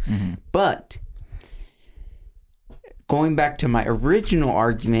Lowe's. Mm-hmm. But going back to my original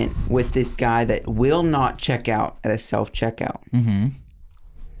argument with this guy that will not check out at a self-checkout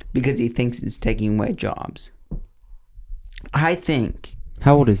because he thinks it's taking away jobs. I think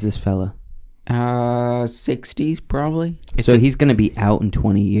How old is this fella? 60s probably. So he's going to be out in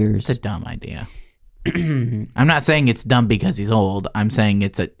 20 years. It's a dumb idea. I'm not saying it's dumb because he's old. I'm saying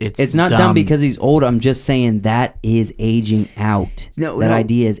it's not dumb because he's old. I'm just saying that is aging out. No, that no.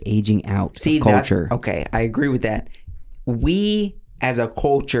 idea is aging out See, of culture. that's okay. I agree with that. We as a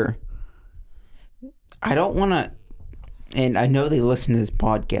culture, I don't want to, and I know they listen to this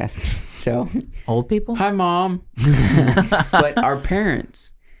podcast, so old people. hi mom. But our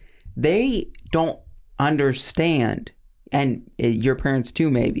parents, they don't understand, and your parents too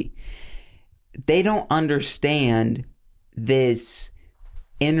maybe. They don't understand this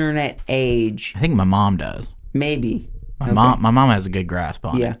internet age. I think my mom does. Maybe My mom has a good grasp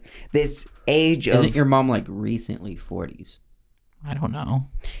on yeah, it. this age of Isn't your mom like recently 40s? I don't know.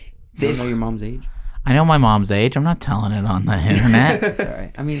 Do you know your mom's age? I know my mom's age. I'm not telling it on the internet. That's all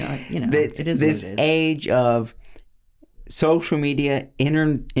right. I mean, this, it is this what it is. age of social media,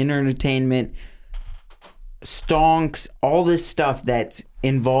 entertainment, stonks, all this stuff that's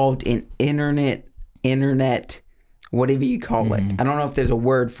involved in internet, whatever you call it. I don't know if there's a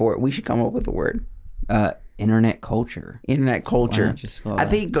word for it. We should come up with a word. Internet culture. Internet culture. not just call I that?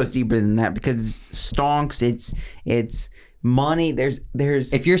 think it goes deeper than that because it's stonks. It's money. There's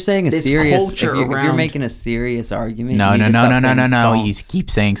If you're saying a this serious, if culture you're around- making a serious argument, No. you need to stop saying You stonks. keep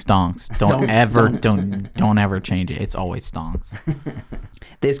saying stonks. Don't Stonks, ever stonks. don't ever change it. It's always stonks.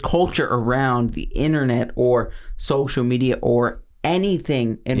 this culture around the internet or social media or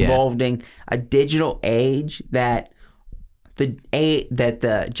anything involving a digital age that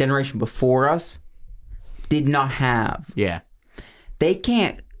the generation before us did not have. Yeah. They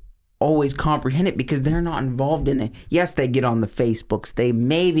can't always comprehend it because they're not involved in it. Yes, they get on the Facebooks. They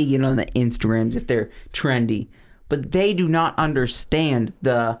maybe get on the Instagrams if they're trendy. But they do not understand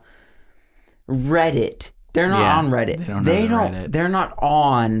the Reddit. They're not Yeah, on Reddit. they don't know the Reddit. They're not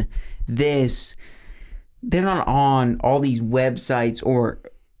on this. They're not on all these websites or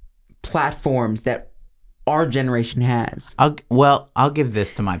platforms that our generation has. I'll give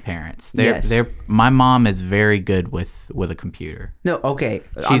this to my parents. Yes. My mom is very good with a computer. No, okay.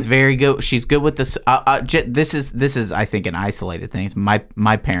 She's very good. She's good with this. This is I think an isolated thing. It's my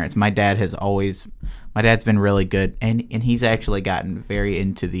parents. My dad's been really good, and he's actually gotten very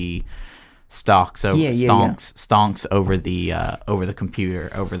into the stonks over the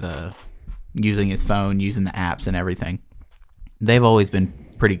computer, over the using his phone, using the apps and everything. They've always been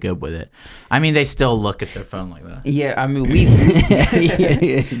pretty good with it. I mean, they still look at their phone like that. Yeah, I mean, we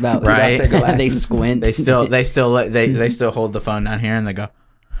About Right. their glasses. They squint. They still hold the phone down here and they go,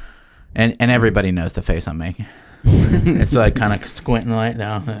 and everybody knows the face I'm making. It's like kind of squinting like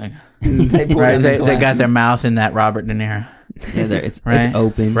down. they pull Right, down the they got their glasses. mouth in that Robert De Niro. Yeah, it's Right?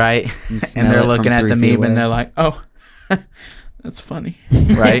 open. Right, and smell they're it looking from at the 3 feet meme and away. they're like, oh, that's funny,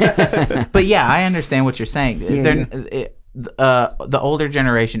 right? But yeah, I understand what you're saying. The older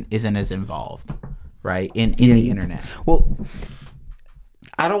generation isn't as involved, right, in the internet. Well,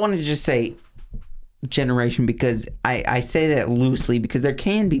 I don't want to just say generation because I say that loosely because there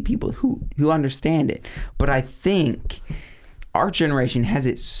can be people who understand it. But I think our generation has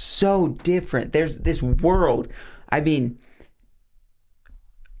it so different. There's this world. I mean,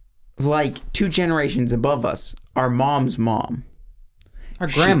 like 2 generations above us, our mom's mom. Our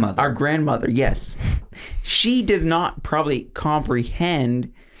grandmother. Our grandmother, yes. She does not probably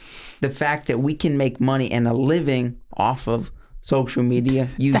comprehend the fact that we can make money and a living off of social media,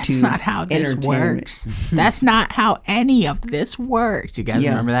 YouTube. That's not how this entertainment. works. That's not how any of this works. You guys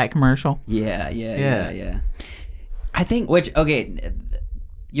Yeah. remember that commercial? Yeah. I think Which, okay,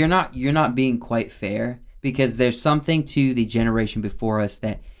 you're not being quite fair, because there's something to the generation before us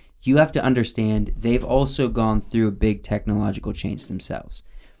that you have to understand. They've also gone through a big technological change themselves.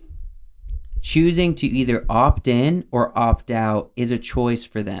 Choosing to either opt in or opt out is a choice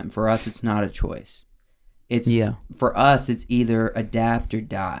for them. For us, it's not a choice. For us, it's either adapt or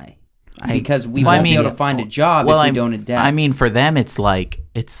die. Because we won't be able to find a job if we don't adapt. I mean, for them, it's like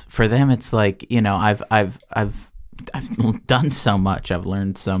you know, I've done so much. I've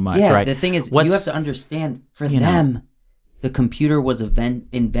learned so much. Yeah, right? the thing is, you have to understand, for them, the computer was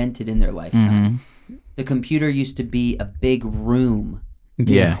invented in their lifetime. Mm-hmm. The computer used to be a big room.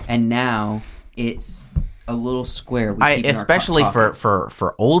 Yeah. And now it's a little square. Especially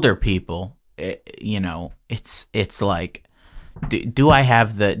for older people, you know, it's like, do I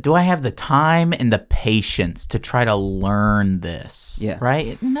have the time and the patience to try to learn this? Yeah.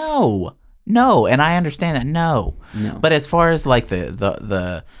 Right? No, and I understand that. No. But as far as like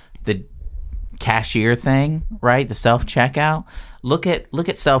the cashier thing, right? The self checkout. Look at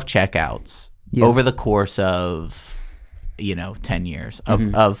self checkouts over the course of, you know, 10 years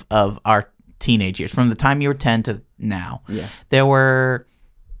of our teenage years, from the time you were 10 to now. Yeah. There were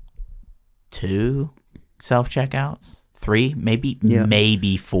 2 self checkouts, 3,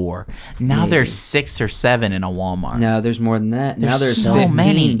 maybe 4. Now there's 6 or 7 in a Walmart. No, there's more than that. Now there's so 15,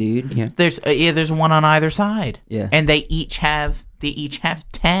 many, dude. Yeah. There's one on either side. Yeah. And they each have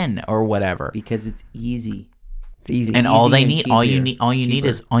 10 or whatever. Because it's easy. it's easy. And all they and need, all you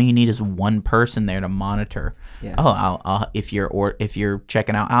cheaper. need is one person there to monitor. Yeah. Oh, I'll if you're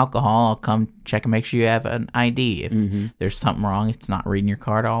checking out alcohol, I'll come check and make sure you have an ID. If there's something wrong, it's not reading your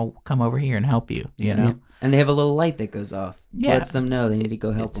card, I'll come over here and help you. You know, And they have a little light that goes off. Yeah. Lets them know they need to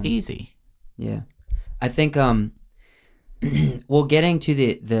go help it's them. easy. Yeah. I think well, getting to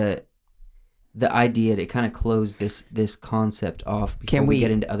the idea to kind of close this concept off before Can we we-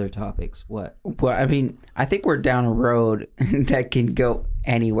 get into other topics. What? Well, I mean, I think we're down a road that can go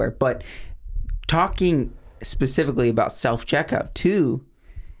anywhere. But talking specifically about self-checkout too,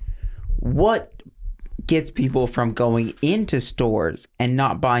 what gets people from going into stores and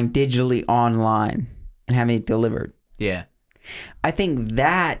not buying digitally online and having it delivered? Yeah. I think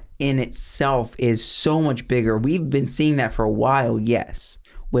that in itself is so much bigger. We've been seeing that for a while, yes,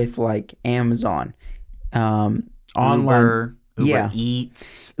 with like Amazon, online, Uber yeah,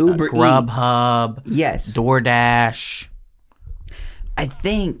 Eats, Uber Grubhub, yes. DoorDash. I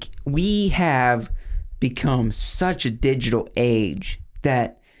think we have become such a digital age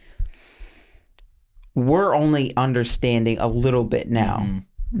that we're only understanding a little bit now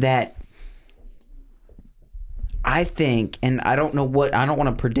that I think, and I don't know what, I don't want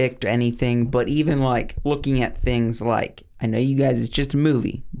to predict anything, but even like looking at things like, I know you guys, it's just a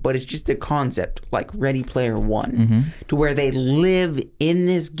movie, but it's just a concept like Ready Player One, to where they live in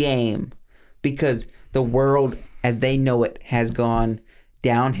this game because the world as they know it has gone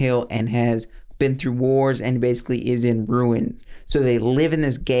downhill and has been through wars and basically is in ruins. So they live in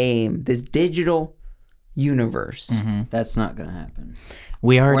this game, this digital universe. That's not going to happen.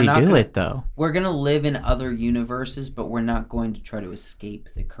 We already not do gonna- it though. We're going to live in other universes, but we're not going to try to escape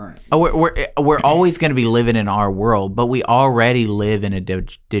the current. Oh, we're always going to be living in our world, but we already live in a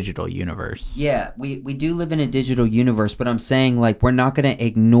digital universe. Yeah, we do live in a digital universe, but I'm saying like we're not going to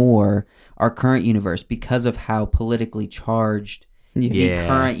ignore our current universe because of how politically charged the Yeah,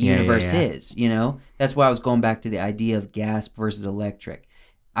 current yeah, universe yeah. is, you know? That's why I was going back to the idea of gas versus electric.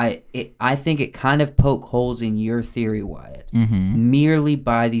 I think it kind of poke holes in your theory, Wyatt, merely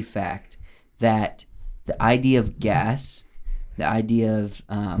by the fact that the idea of gas, the idea of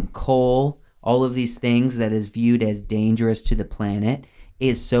coal, all of these things that is viewed as dangerous to the planet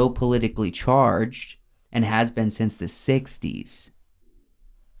is so politically charged and has been since the 60s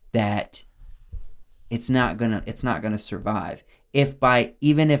that it's not gonna survive.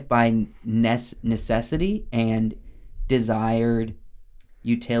 Even if by necessity and desired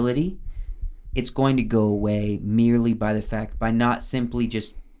utility, it's going to go away merely by the fact, by not simply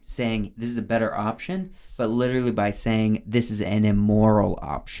just saying this is a better option, but literally by saying this is an immoral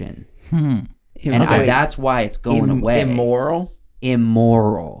option. And that's why it's going away. Immoral?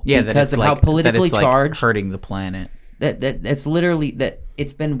 Immoral. Yeah, because that of it's how like, politically that it's like charged. hurting the planet. That's literally that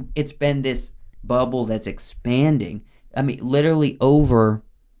it's been this bubble that's expanding. I mean, literally over.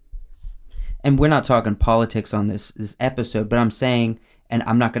 And we're not talking politics on this episode, but I'm saying, and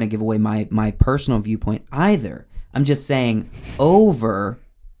I'm not going to give away my personal viewpoint either. I'm just saying over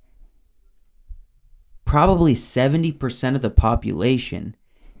probably 70% of the population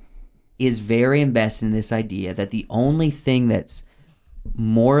is very invested in this idea that the only thing that's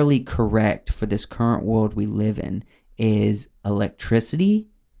morally correct for this current world we live in is electricity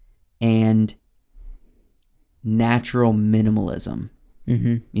and natural minimalism.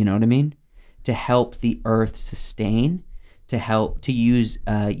 Mm-hmm. You know what I mean? To help the earth sustain, to use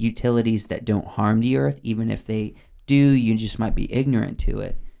utilities that don't harm the earth, even if they do, you just might be ignorant to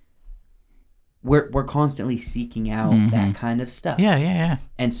it. We're constantly seeking out that kind of stuff. Yeah.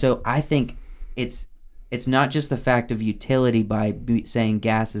 And so I think it's not just the fact of utility by saying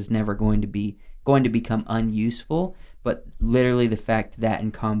gas is never going to become unuseful, but literally the fact that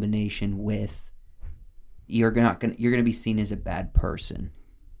in combination with you're gonna be seen as a bad person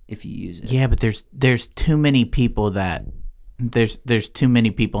if you use it. Yeah, but there's too many people that there's too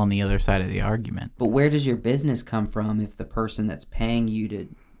many people on the other side of the argument. But where does your business come from if the person that's paying you to,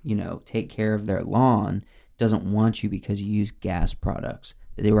 take care of their lawn doesn't want you because you use gas products?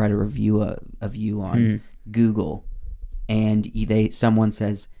 They write a review of you on Google, and someone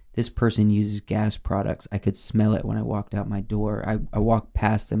says, this person uses gas products. I could smell it when I walked out my door. I walked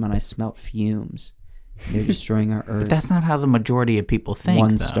past them and I smelled fumes. They're destroying our earth. But that's not how the majority of people think.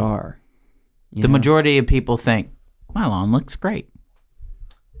 1 though. star. The majority of people think, my lawn looks great.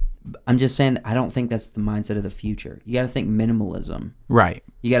 I'm just saying that I don't think that's the mindset of the future. You got to think minimalism. Right.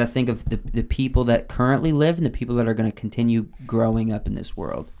 You got to think of the people that currently live and the people that are going to continue growing up in this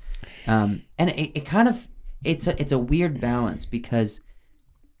world. And it kind of it's a weird balance because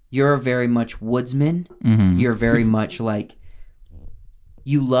you're very much woodsman. Mm-hmm. You're very much like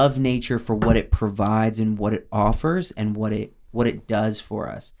you love nature for what it provides and what it offers and what it does for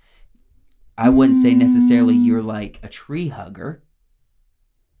us. I wouldn't say necessarily you're like a tree hugger,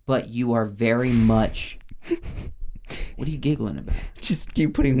 but you are very much. What are you giggling about? Just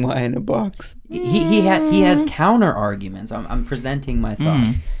keep putting Y in a box. He has counter arguments. I'm presenting my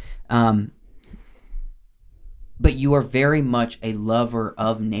thoughts. But you are very much a lover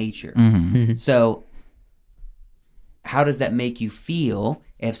of nature. Mm-hmm. So how does that make you feel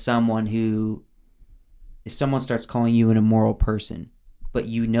if someone starts calling you an immoral person, but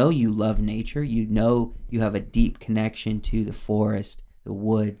you love nature, you have a deep connection to the forest, the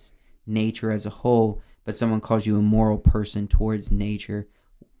woods, nature as a whole, but someone calls you a moral person towards nature?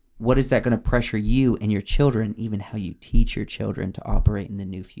 What is that going to pressure you and your children, even how you teach your children to operate in the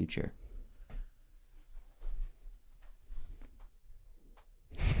new future?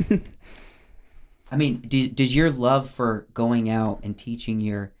 I mean, does your love for going out and teaching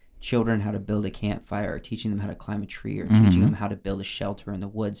your children how to build a campfire, or teaching them how to climb a tree, or teaching them how to build a shelter in the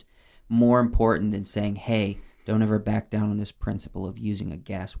woods more important than saying, hey, don't ever back down on this principle of using a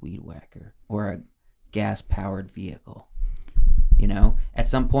gas weed whacker or a gas-powered vehicle? At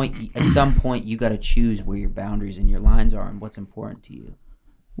some point, you got to choose where your boundaries and your lines are and what's important to you.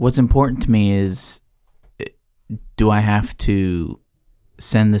 What's important to me is, do I have to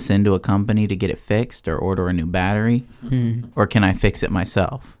send this into a company to get it fixed or order a new battery, or can I fix it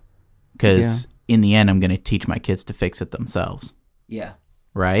myself? Because in the end, I'm going to teach my kids to fix it themselves. Yeah.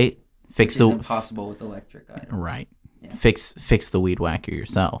 Right? Which is impossible with electric items. Right. Yeah. Fix the weed whacker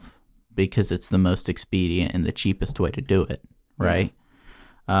yourself, because it's the most expedient and the cheapest way to do it. Right.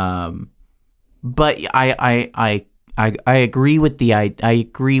 Yeah. But I agree with the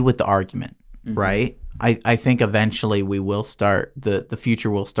argument. Mm-hmm. Right. I think eventually we will start the future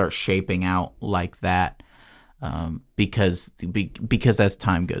will start shaping out like that, because as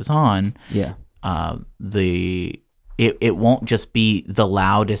time goes on, it won't just be the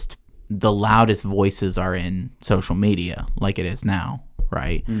loudest voices are in social media like it is now,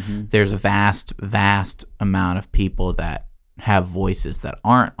 right? Mm-hmm. There's a vast amount of people that have voices that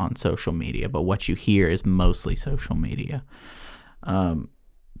aren't on social media, but what you hear is mostly social media.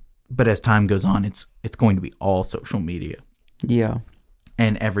 But as time goes on, it's going to be all social media. Yeah.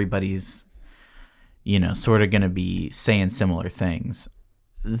 And everybody's, sort of going to be saying similar things.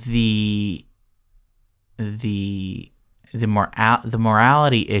 The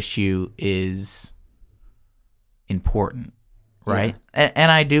morality issue is important, right? Yeah. And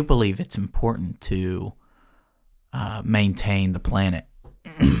I do believe it's important to maintain the planet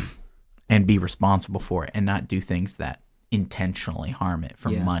and be responsible for it and not do things that intentionally harm it for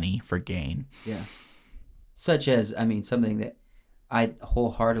money, for gain. Yeah. Such as, something that I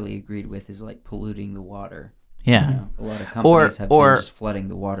wholeheartedly agreed with is like polluting the water. Yeah. A lot of companies have been just flooding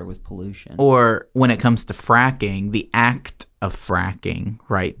the water with pollution. Or when it comes to fracking, the act of fracking,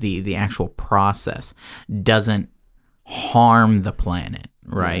 right, the actual process doesn't harm the planet,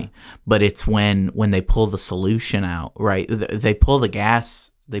 right? Yeah. But it's when they pull the solution out, right? They pull the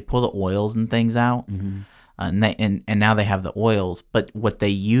gas the oils and things out, and now they have the oils. But what they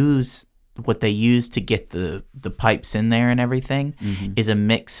use to get the pipes in there and everything is a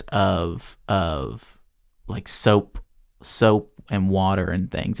mix of like soap and water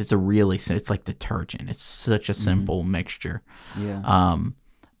and things. It's like detergent. It's such a simple mixture. Yeah.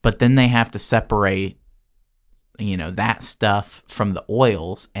 But then they have to separate, that stuff from the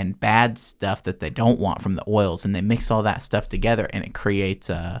oils and bad stuff that they don't want from the oils, and they mix all that stuff together, and it creates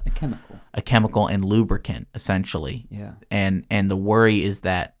a chemical and lubricant, essentially. Yeah. And the worry is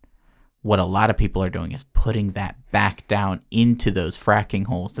that what a lot of people are doing is putting that back down into those fracking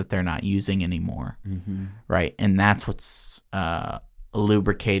holes that they're not using anymore, right? And that's what's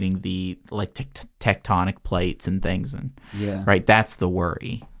lubricating the tectonic plates and things, and right. That's the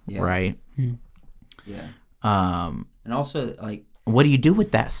worry, right? Yeah. And also, like, what do you do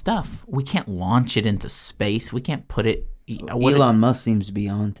with that stuff? We can't launch it into space. We can't put it. Elon Musk seems to be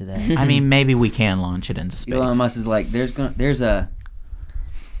on to that. I mean, maybe we can launch it into space. Elon Musk is like, there's a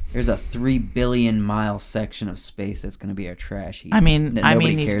 3 billion mile section of space that's going to be our trash heap. I mean,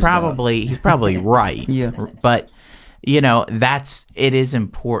 he's probably right. Yeah. But it is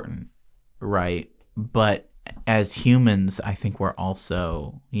important, right? But as humans, I think we're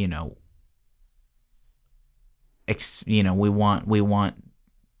also, we want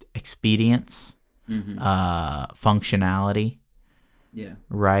expedience, functionality. Yeah.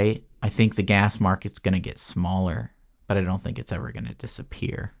 Right? I think the gas market's going to get smaller, but I don't think it's ever going to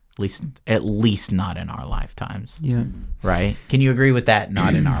disappear. At least not in our lifetimes. Yeah. Right? Can you agree with that?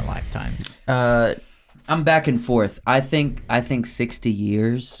 Not in our lifetimes. I'm back and forth. I think 60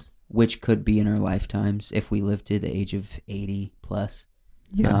 years, which could be in our lifetimes if we live to the age of 80 plus.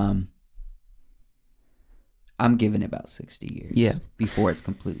 Yeah. I'm giving it about 60 years. Yeah. Before it's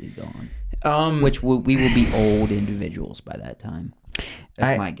completely gone. Which we will be old individuals by that time.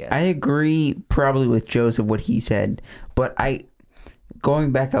 That's my guess. I agree probably with Joseph what he said, but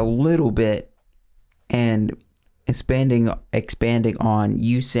going back a little bit and expanding on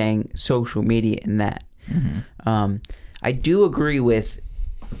you saying social media and that. I do agree with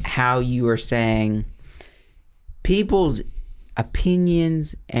how you are saying people's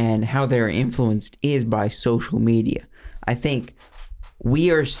opinions and how they're influenced is by social media. I think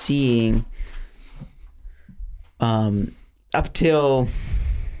we are seeing up till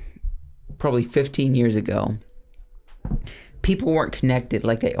probably 15 years ago, people weren't connected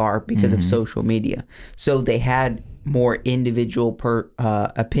like they are because of social media. So they had more individual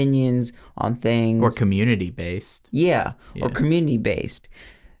opinions on things. Or community-based. Yeah, or community-based,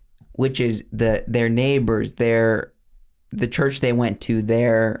 which is their neighbors, the church they went to,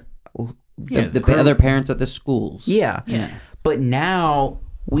 the other parents at the schools. Yeah. Yeah. But now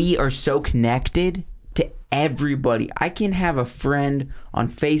we are so connected to everybody. I can have a friend on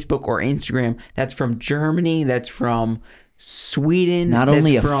Facebook or Instagram that's from Germany, that's from Sweden. Not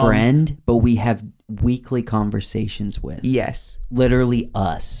only a friend, but we have weekly conversations with. Yes. Literally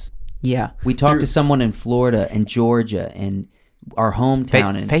us. Yeah. We talk to someone in Florida and Georgia and our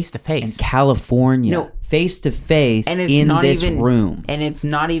hometown and face to face in California. No. Face to face in this room. And it's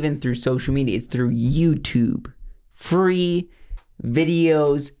not even through social media. It's through YouTube. Free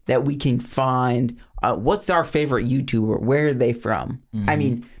videos that we can find. What's our favorite YouTuber? Where are they from? I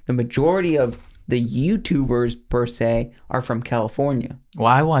mean, the majority of the YouTubers per se are from California. Well,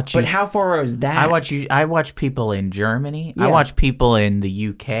 I watch. But how far is that? I watch people in Germany. Yeah. I watch people in the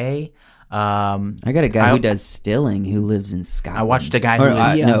UK. I got a guy who does stilling who lives in Scotland. I watched a guy who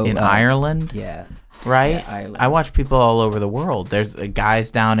lives in Ireland. Yeah. Right? Yeah, Ireland. I watch people all over the world. There's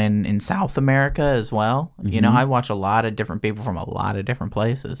guys down in South America as well. I watch a lot of different people from a lot of different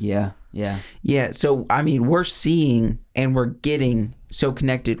places. Yeah, yeah. Yeah, so, I mean, we're seeing and we're getting so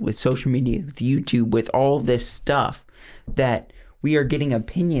connected with social media, with YouTube, with all this stuff that we are getting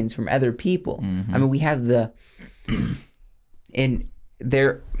opinions from other people. I mean, we have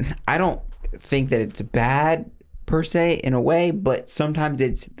I don't think that it's bad per se in a way, but sometimes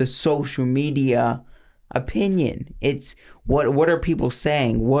it's the social media opinion. It's what are people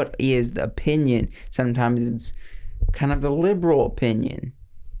saying? What is the opinion? Sometimes it's kind of the liberal opinion.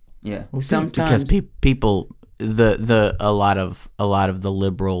 Yeah. Sometimes because people a lot of the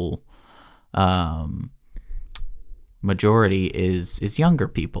liberal majority is younger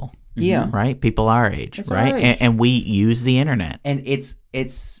people. Yeah. Right? People our age, It's right? our age. And we use the internet. And it's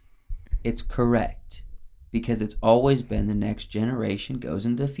correct because it's always been the next generation goes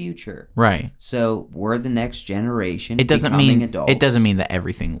into the future. Right. So we're the next generation. It doesn't becoming mean adults. it doesn't mean that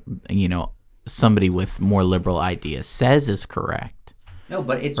everything, somebody with more liberal ideas says is correct. No,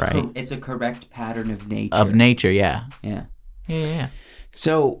 but it's Right. it's a correct pattern of nature. Of nature, yeah. Yeah. Yeah.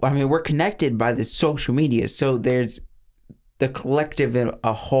 So, I mean, we're connected by this social media. So there's the collective in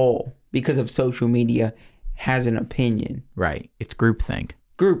a whole, because of social media, has an opinion. Right. It's groupthink.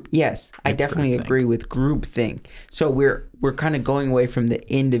 Group, yes. I It's definitely groupthink. agree with groupthink. So we're kind of going away from the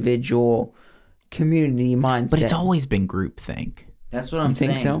individual community mindset. But it's always been groupthink. That's what I'm You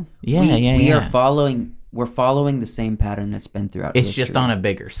think saying. so? Yeah, we are yeah. we're following the same pattern that's been throughout It's history. just on a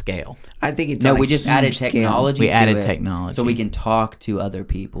bigger scale. I think it's No, on a we just added huge scale. technology We to added it technology. so we can talk to other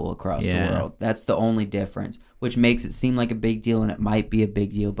people across Yeah. the world. That's the only difference, which makes it seem like a big deal, and it might be a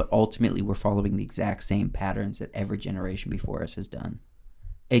big deal, but ultimately we're following the exact same patterns that every generation before us has done.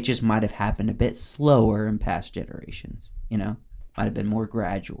 It just might have happened a bit slower in past generations, you know? Might have been more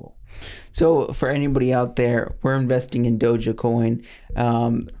gradual. So for anybody out there, we're investing in Dogecoin.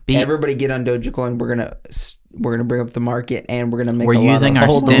 Everybody get on Dogecoin. We're gonna bring up the market, and we're gonna make. We're a lot using of our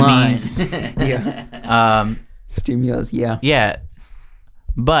Hold the line. stimmies. yeah stimulus. Yeah. Yeah,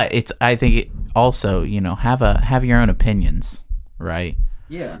 but it's. I think it also, have your own opinions, right?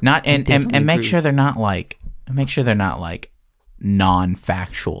 Yeah. Not and definitely make agree. sure they're not like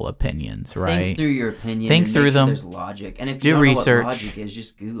non-factual opinions, right? Think through your opinion. Think and through make sure them. there's logic. And if Do you don't research. know what logic is,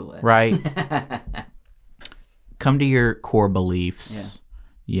 just Google it. Right. Come to your core beliefs.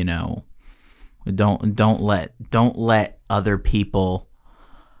 Don't let other people,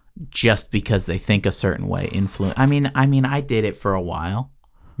 just because they think a certain way, influence. I mean I did it for a while,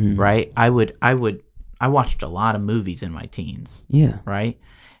 right? I watched a lot of movies in my teens, Yeah. right?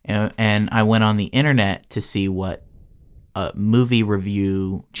 And I went on the internet to see what movie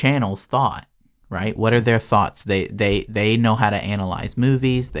review channels thought, right? What are their thoughts? They know how to analyze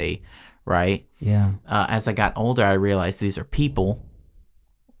movies. Right? Yeah. As I got older, I realized these are people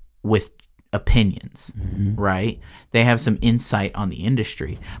with opinions, right? They have some insight on the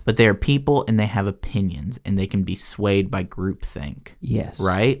industry, but they're people and they have opinions, and they can be swayed by groupthink, Yes.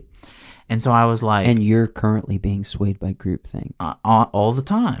 right? And so I was like, And you're currently being swayed by groupthink. all the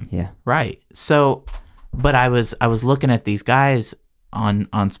time, Yeah. right? So, but I was looking at these guys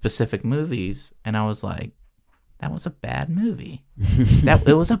on specific movies, and I was like, that was a bad movie.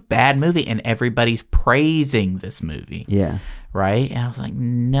 It was a bad movie, and everybody's praising this movie, Yeah. right? And I was like,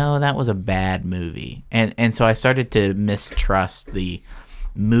 no, that was a bad movie. And so I started to mistrust the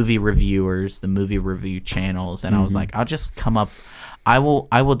movie reviewers, the movie review channels, and I was like, I'll just come up. I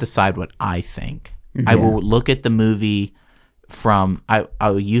will decide what I think. I will look at the movie from.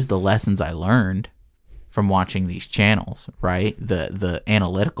 I'll use the lessons I learned from watching these channels, right? The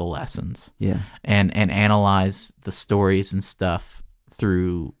analytical lessons. Yeah. And analyze the stories and stuff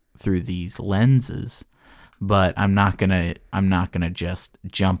through these lenses, but I'm not gonna just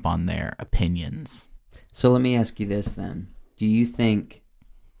jump on their opinions. So let me ask you this then. Do you think,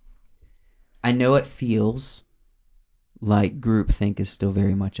 I know it feels like groupthink is still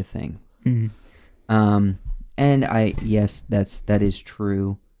very much a thing. And yes, that is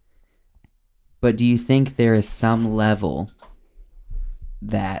true. But do you think there is some level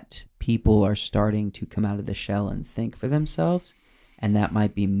that people are starting to come out of the shell and think for themselves, and that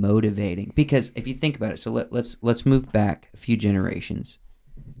might be motivating? Because if you think about it, so let's move back a few generations.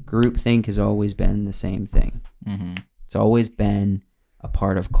 Groupthink has always been the same thing. Mm-hmm. It's always been a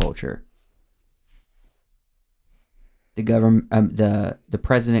part of culture. The government, the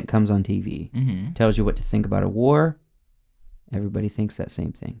president comes on TV, tells you what to think about a war. Everybody thinks that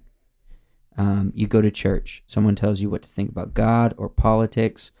same thing. You go to church, someone tells you what to think about God or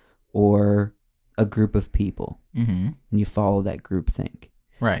politics or a group of people, and you follow that groupthink.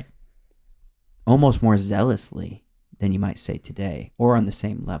 Right. Almost more zealously than you might say today, or on the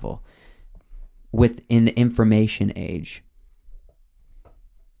same level. Within the information age,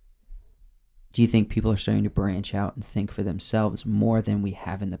 do you think people are starting to branch out and think for themselves more than we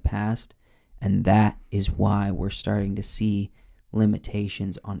have in the past? And that is why we're starting to see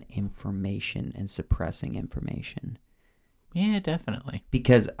limitations on information and suppressing information. Yeah, definitely.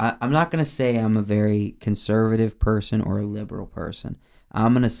 Because I'm not going to say I'm a very conservative person or a liberal person.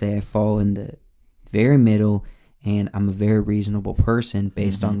 I'm going to say I fall in the very middle, and I'm a very reasonable person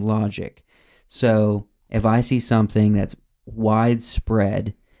based on logic. So if I see something that's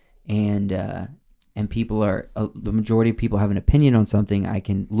widespread and people are, the majority of people have an opinion on something, I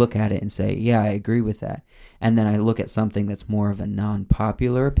can look at it and say, yeah, I agree with that. And then I look at something that's more of a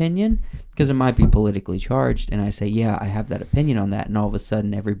non-popular opinion, because it might be politically charged, and I say, yeah, I have that opinion on that, and all of a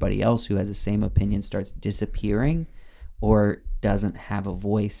sudden everybody else who has the same opinion starts disappearing or doesn't have a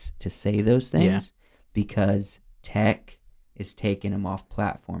voice to say those things because tech is taking them off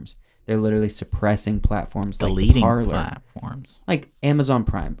platforms. They're literally suppressing platforms Deleting like Parler. platforms. Like Amazon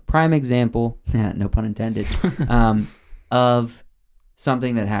Prime. Prime example, no pun intended, of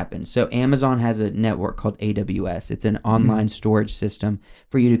something that happens. So Amazon has a network called AWS. It's an online storage system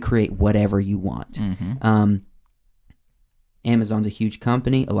for you to create whatever you want. Amazon's a huge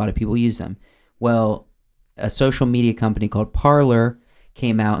company. A lot of people use them. Well, a social media company called Parler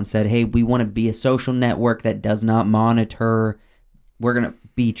came out and said, hey, we want to be a social network that does not monitor. We're going to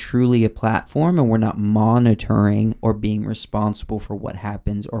be truly a platform, and we're not monitoring or being responsible for what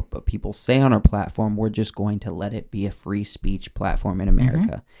happens or what people say on our platform. We're just going to let it be a free speech platform in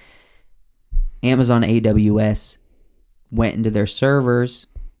America. Amazon AWS went into their servers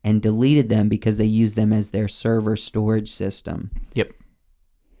and deleted them because they used them as their server storage system. Yep.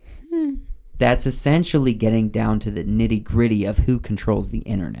 That's essentially getting down to the nitty-gritty of who controls the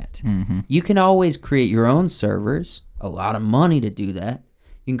internet. You can always create your own servers, a lot of money to do that.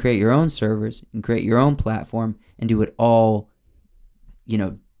 You can create your own servers, you can create your own platform, and do it all,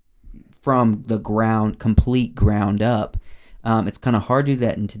 from the complete ground up. It's kind of hard to do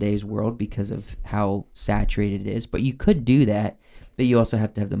that in today's world because of how saturated it is, but you could do that, but you also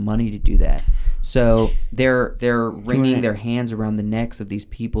have to have the money to do that. So they're wringing their hands around the necks of these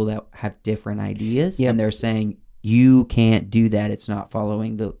people that have different ideas, and they're saying, you can't do that. It's not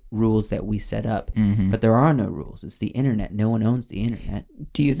following the rules that we set up. But there are no rules. It's the internet. No one owns the internet.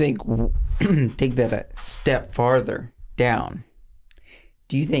 Do you think, take that a step farther down,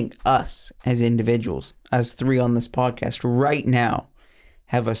 do you think us as individuals, as three on this podcast right now,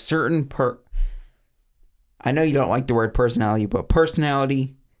 have a certain I know you don't like the word personality, but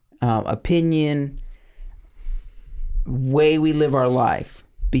personality, opinion, way we live our life,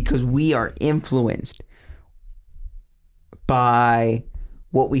 because we are influenced by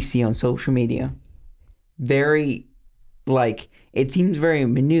what we see on social media. Very, it seems very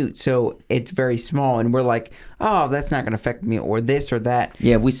minute, so it's very small, and we're like, oh, that's not going to affect me, or this or that.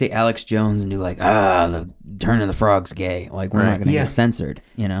 Yeah, if we say Alex Jones and do the Turn of the Frog's gay, we're not going to get censored,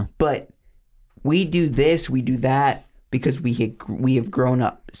 But we do this, we do that, because we have grown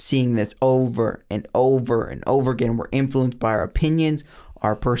up seeing this over and over and over again. We're influenced by our opinions,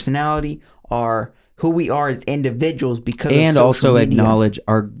 our personality, who we are as individuals because of social media. And also acknowledge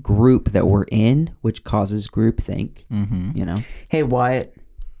our group that we're in, which causes groupthink, Hey, Wyatt,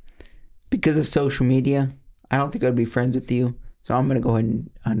 because of social media, I don't think I'd be friends with you, so I'm going to go ahead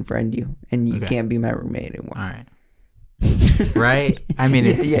and unfriend you, and you can't be my roommate anymore. All right. Right? I mean,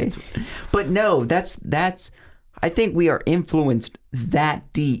 it's... But no, that's I think we are influenced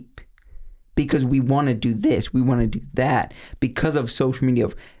that deep because we want to do this, we want to do that, because of social media.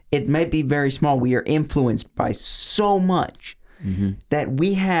 It might be very small. We are influenced by so much that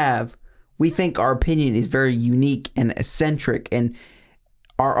we think our opinion is very unique and eccentric and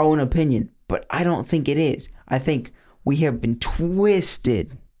our own opinion, but I don't think it is. I think we have been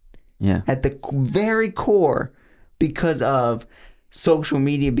twisted at the very core because of social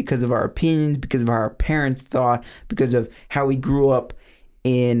media, because of our opinions, because of how our parents thought, because of how we grew up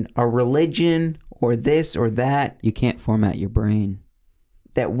in our religion or this or that. You can't format your brain.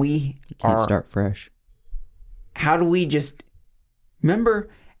 That you can't start fresh. How do we just... Remember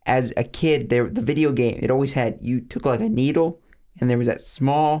as a kid, the video game, it always had, you took a needle and there was that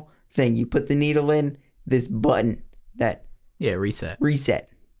small thing. You put the needle in, this button that... Yeah, reset.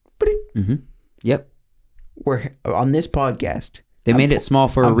 Yep. We're on this podcast. They made it small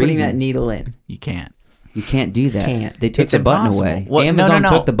for a reason. I'm putting that needle in. You can't. You can't do that. They took It's the button impossible. away. Well, Amazon no.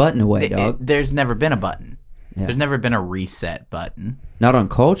 took the button away, dog. There's never been a button. Yeah. There's never been a reset button. Not on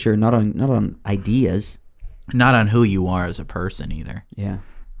culture, not on ideas. Not on who you are as a person either. Yeah.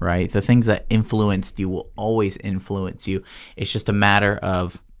 Right? The things that influenced you will always influence you. It's just a matter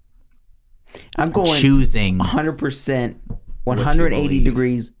of I'm going choosing 100%, 180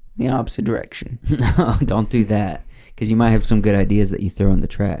 degrees the opposite direction. No, don't do that, because you might have some good ideas that you throw in the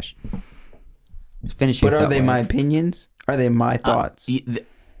trash. Just finish your But are thought, they Wyatt. my opinions? Are they my thoughts?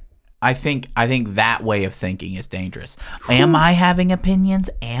 I think that way of thinking is dangerous. Am I having opinions?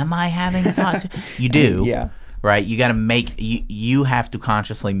 Am I having thoughts? You do. Yeah. Right? You got to you have to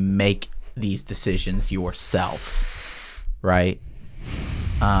consciously make these decisions yourself. Right?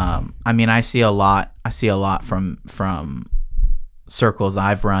 I mean, I see a lot from circles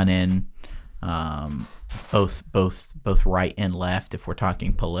I've run in, both right and left, if we're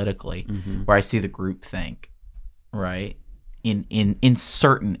talking politically, where I see the group think, right, in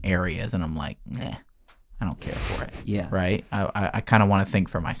certain areas, and I'm like, I don't care for it. Yeah. Right. I kind of want to think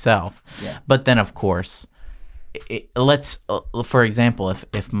for myself. Yeah. But then, of course, let's for example,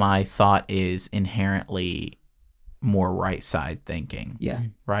 if my thought is inherently more right side thinking. Yeah.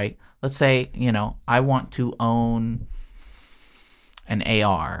 Right. Let's say, I want to own an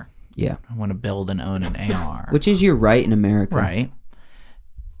AR. Yeah. I want to build and own an AR. Which is your right in America. Right.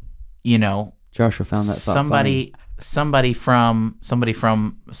 you know, Joshua found that thought somebody from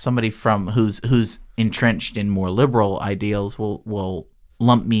who's entrenched in more liberal ideals will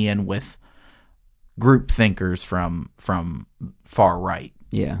lump me in with group thinkers from far right.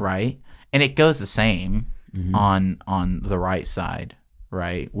 Yeah. Right. And it goes the same on the right side.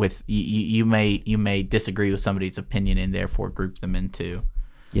 Right. With you may disagree with somebody's opinion and therefore group them into,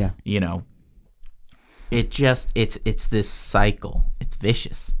 you know, it's this cycle. It's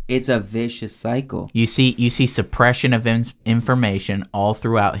vicious. It's a vicious cycle. You see suppression of information all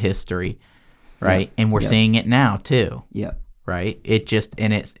throughout history, right? Yep. And we're seeing it now too. Yep. Right? It just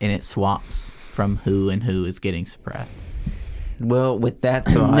and it swaps from who is getting suppressed. Well, with that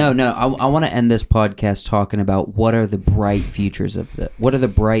thought, I want to end this podcast talking about what are the bright futures of what is the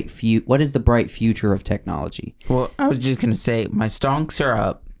bright future of technology? Well, I was just gonna say my stonks are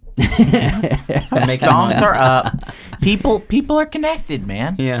up. Stonks are up. People are connected,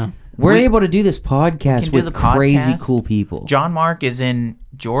 man. Yeah. We're able to do this podcast do with the crazy podcast. cool people. John Mark is in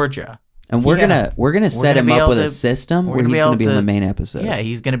Georgia. And we're gonna set him up with a system where he's gonna be on the main episode. Yeah,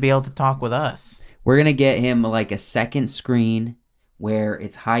 he's gonna be able to talk with us. We're gonna get him like a second screen where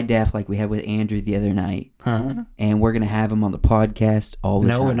it's high def, like we had with Andrew the other night, and we're gonna have him on the podcast all the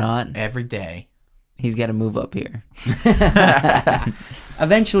time. No, we're not. Every day. He's got to move up here.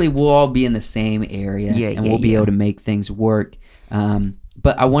 Eventually, we'll all be in the same area, and we'll be able to make things work.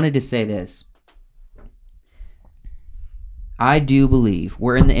 But I wanted to say this. I do believe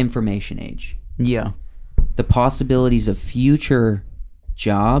we're in the information age. Yeah. The possibilities of future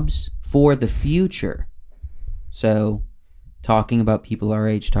jobs for the future. So, talking about people our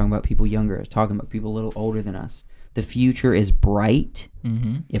age, talking about people younger, talking about people a little older than us. The future is bright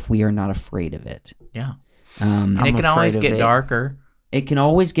if we are not afraid of it. Yeah. And it can always get darker. It can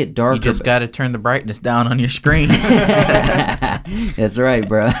always get darker. You just got to turn the brightness down on your screen. That's right,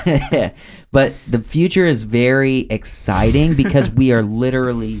 bro. But the future is very exciting because we are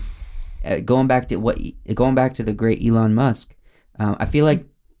literally going back to the great Elon Musk. I feel like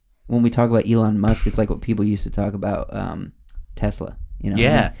when we talk about Elon Musk, it's like what people used to talk about Tesla. You know?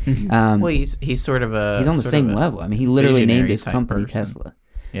 Yeah. Well, he's sort of a... He's on the same level. I mean, he literally named his type company person. Tesla.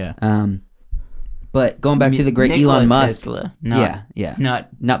 Yeah. But going back to the great Nikola Elon Musk... Tesla, yeah.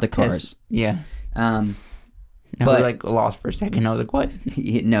 Not the cars. Yeah. But I was like lost for a second. I was like, what?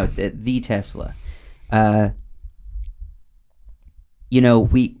 No, the Tesla. You know,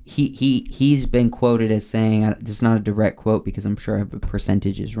 he's been quoted as saying, this is not a direct quote because I'm sure I have the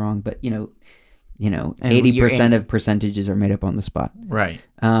percentages wrong, but you know, 80% of percentages are made up on the spot. Right.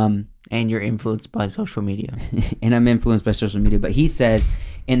 And you're influenced by social media. And I'm influenced by social media. But he says,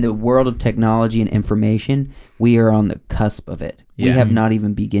 in the world of technology and information, we are on the cusp of it. We have not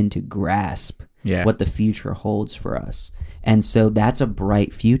even begun to grasp what the future holds for us. And so that's a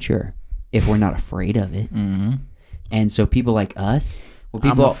bright future if we're not afraid of it. Mm-hmm. And so people like us,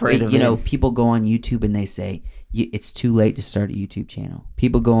 people go on YouTube and they say, it's too late to start a YouTube channel.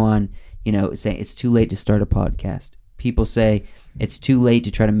 People go on, say it's too late to start a podcast. People say it's too late to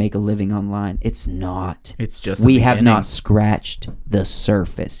try to make a living online. It's not. It's just we have not scratched the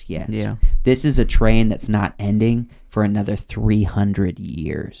surface yet. Yeah. This is a train that's not ending for another 300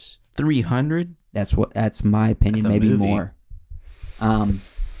 years. 300? That's my opinion, That's a maybe movie. more.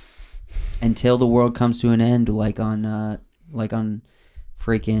 Until the world comes to an end, like on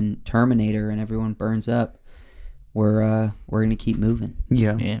freaking Terminator and everyone burns up. We're gonna keep moving.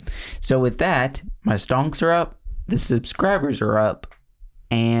 Yeah. So with that, my stonks are up, the subscribers are up,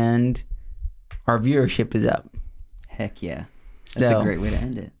 and our viewership is up. Heck yeah. That's a great way to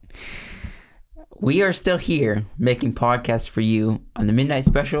end it. We are still here making podcasts for you on the Midnight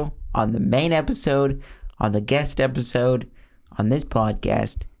Special, on the main episode, on the guest episode, on this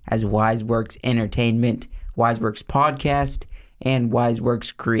podcast as WiseWorks Entertainment, WiseWorks Podcast, and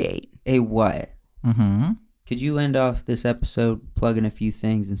WiseWorks Create. Hey, what? Mm-hmm. Could you end off this episode plugging a few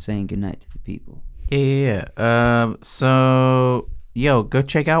things and saying goodnight to the people? Yeah. So, go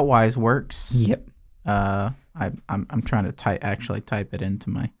check out WiseWorks. Yep. I'm trying to type it into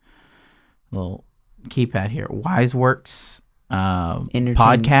my little keypad here. WiseWorks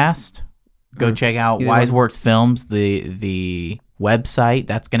podcast. Go check out WiseWorks Films, the website.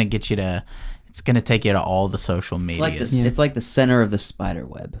 That's gonna get you to. It's gonna take you to all the social media. It's like the center of the spider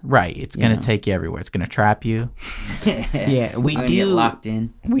web. Right. It's gonna take you everywhere. It's gonna trap you. Yeah, we I'm gonna do get locked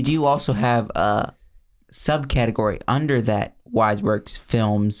in. We do also have a subcategory under that WiseWorks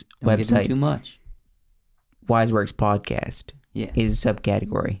Films Don't give them website. too much. WiseWorks Podcast is a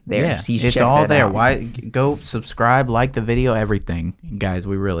subcategory there. Yeah, So you should it's check all that there. out. Go subscribe, like the video, everything, guys.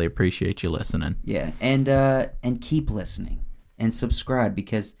 We really appreciate you listening. Yeah, and keep listening and subscribe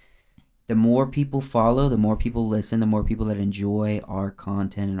because The more people follow, the more people listen, the more people that enjoy our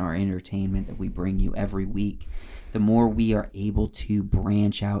content and our entertainment that we bring you every week, the more we are able to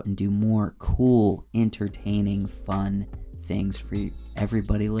branch out and do more cool, entertaining, fun things for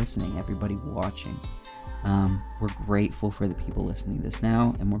everybody listening, everybody watching. We're grateful for the people listening to this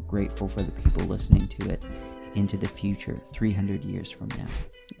now, and we're grateful for the people listening to it into the future, 300 years from now.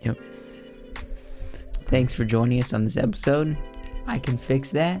 Yep. Thanks for joining us on this episode. I can fix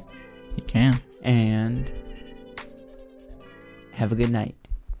that. You can. And have a good night.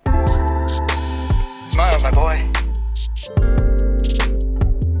 Smile, my boy.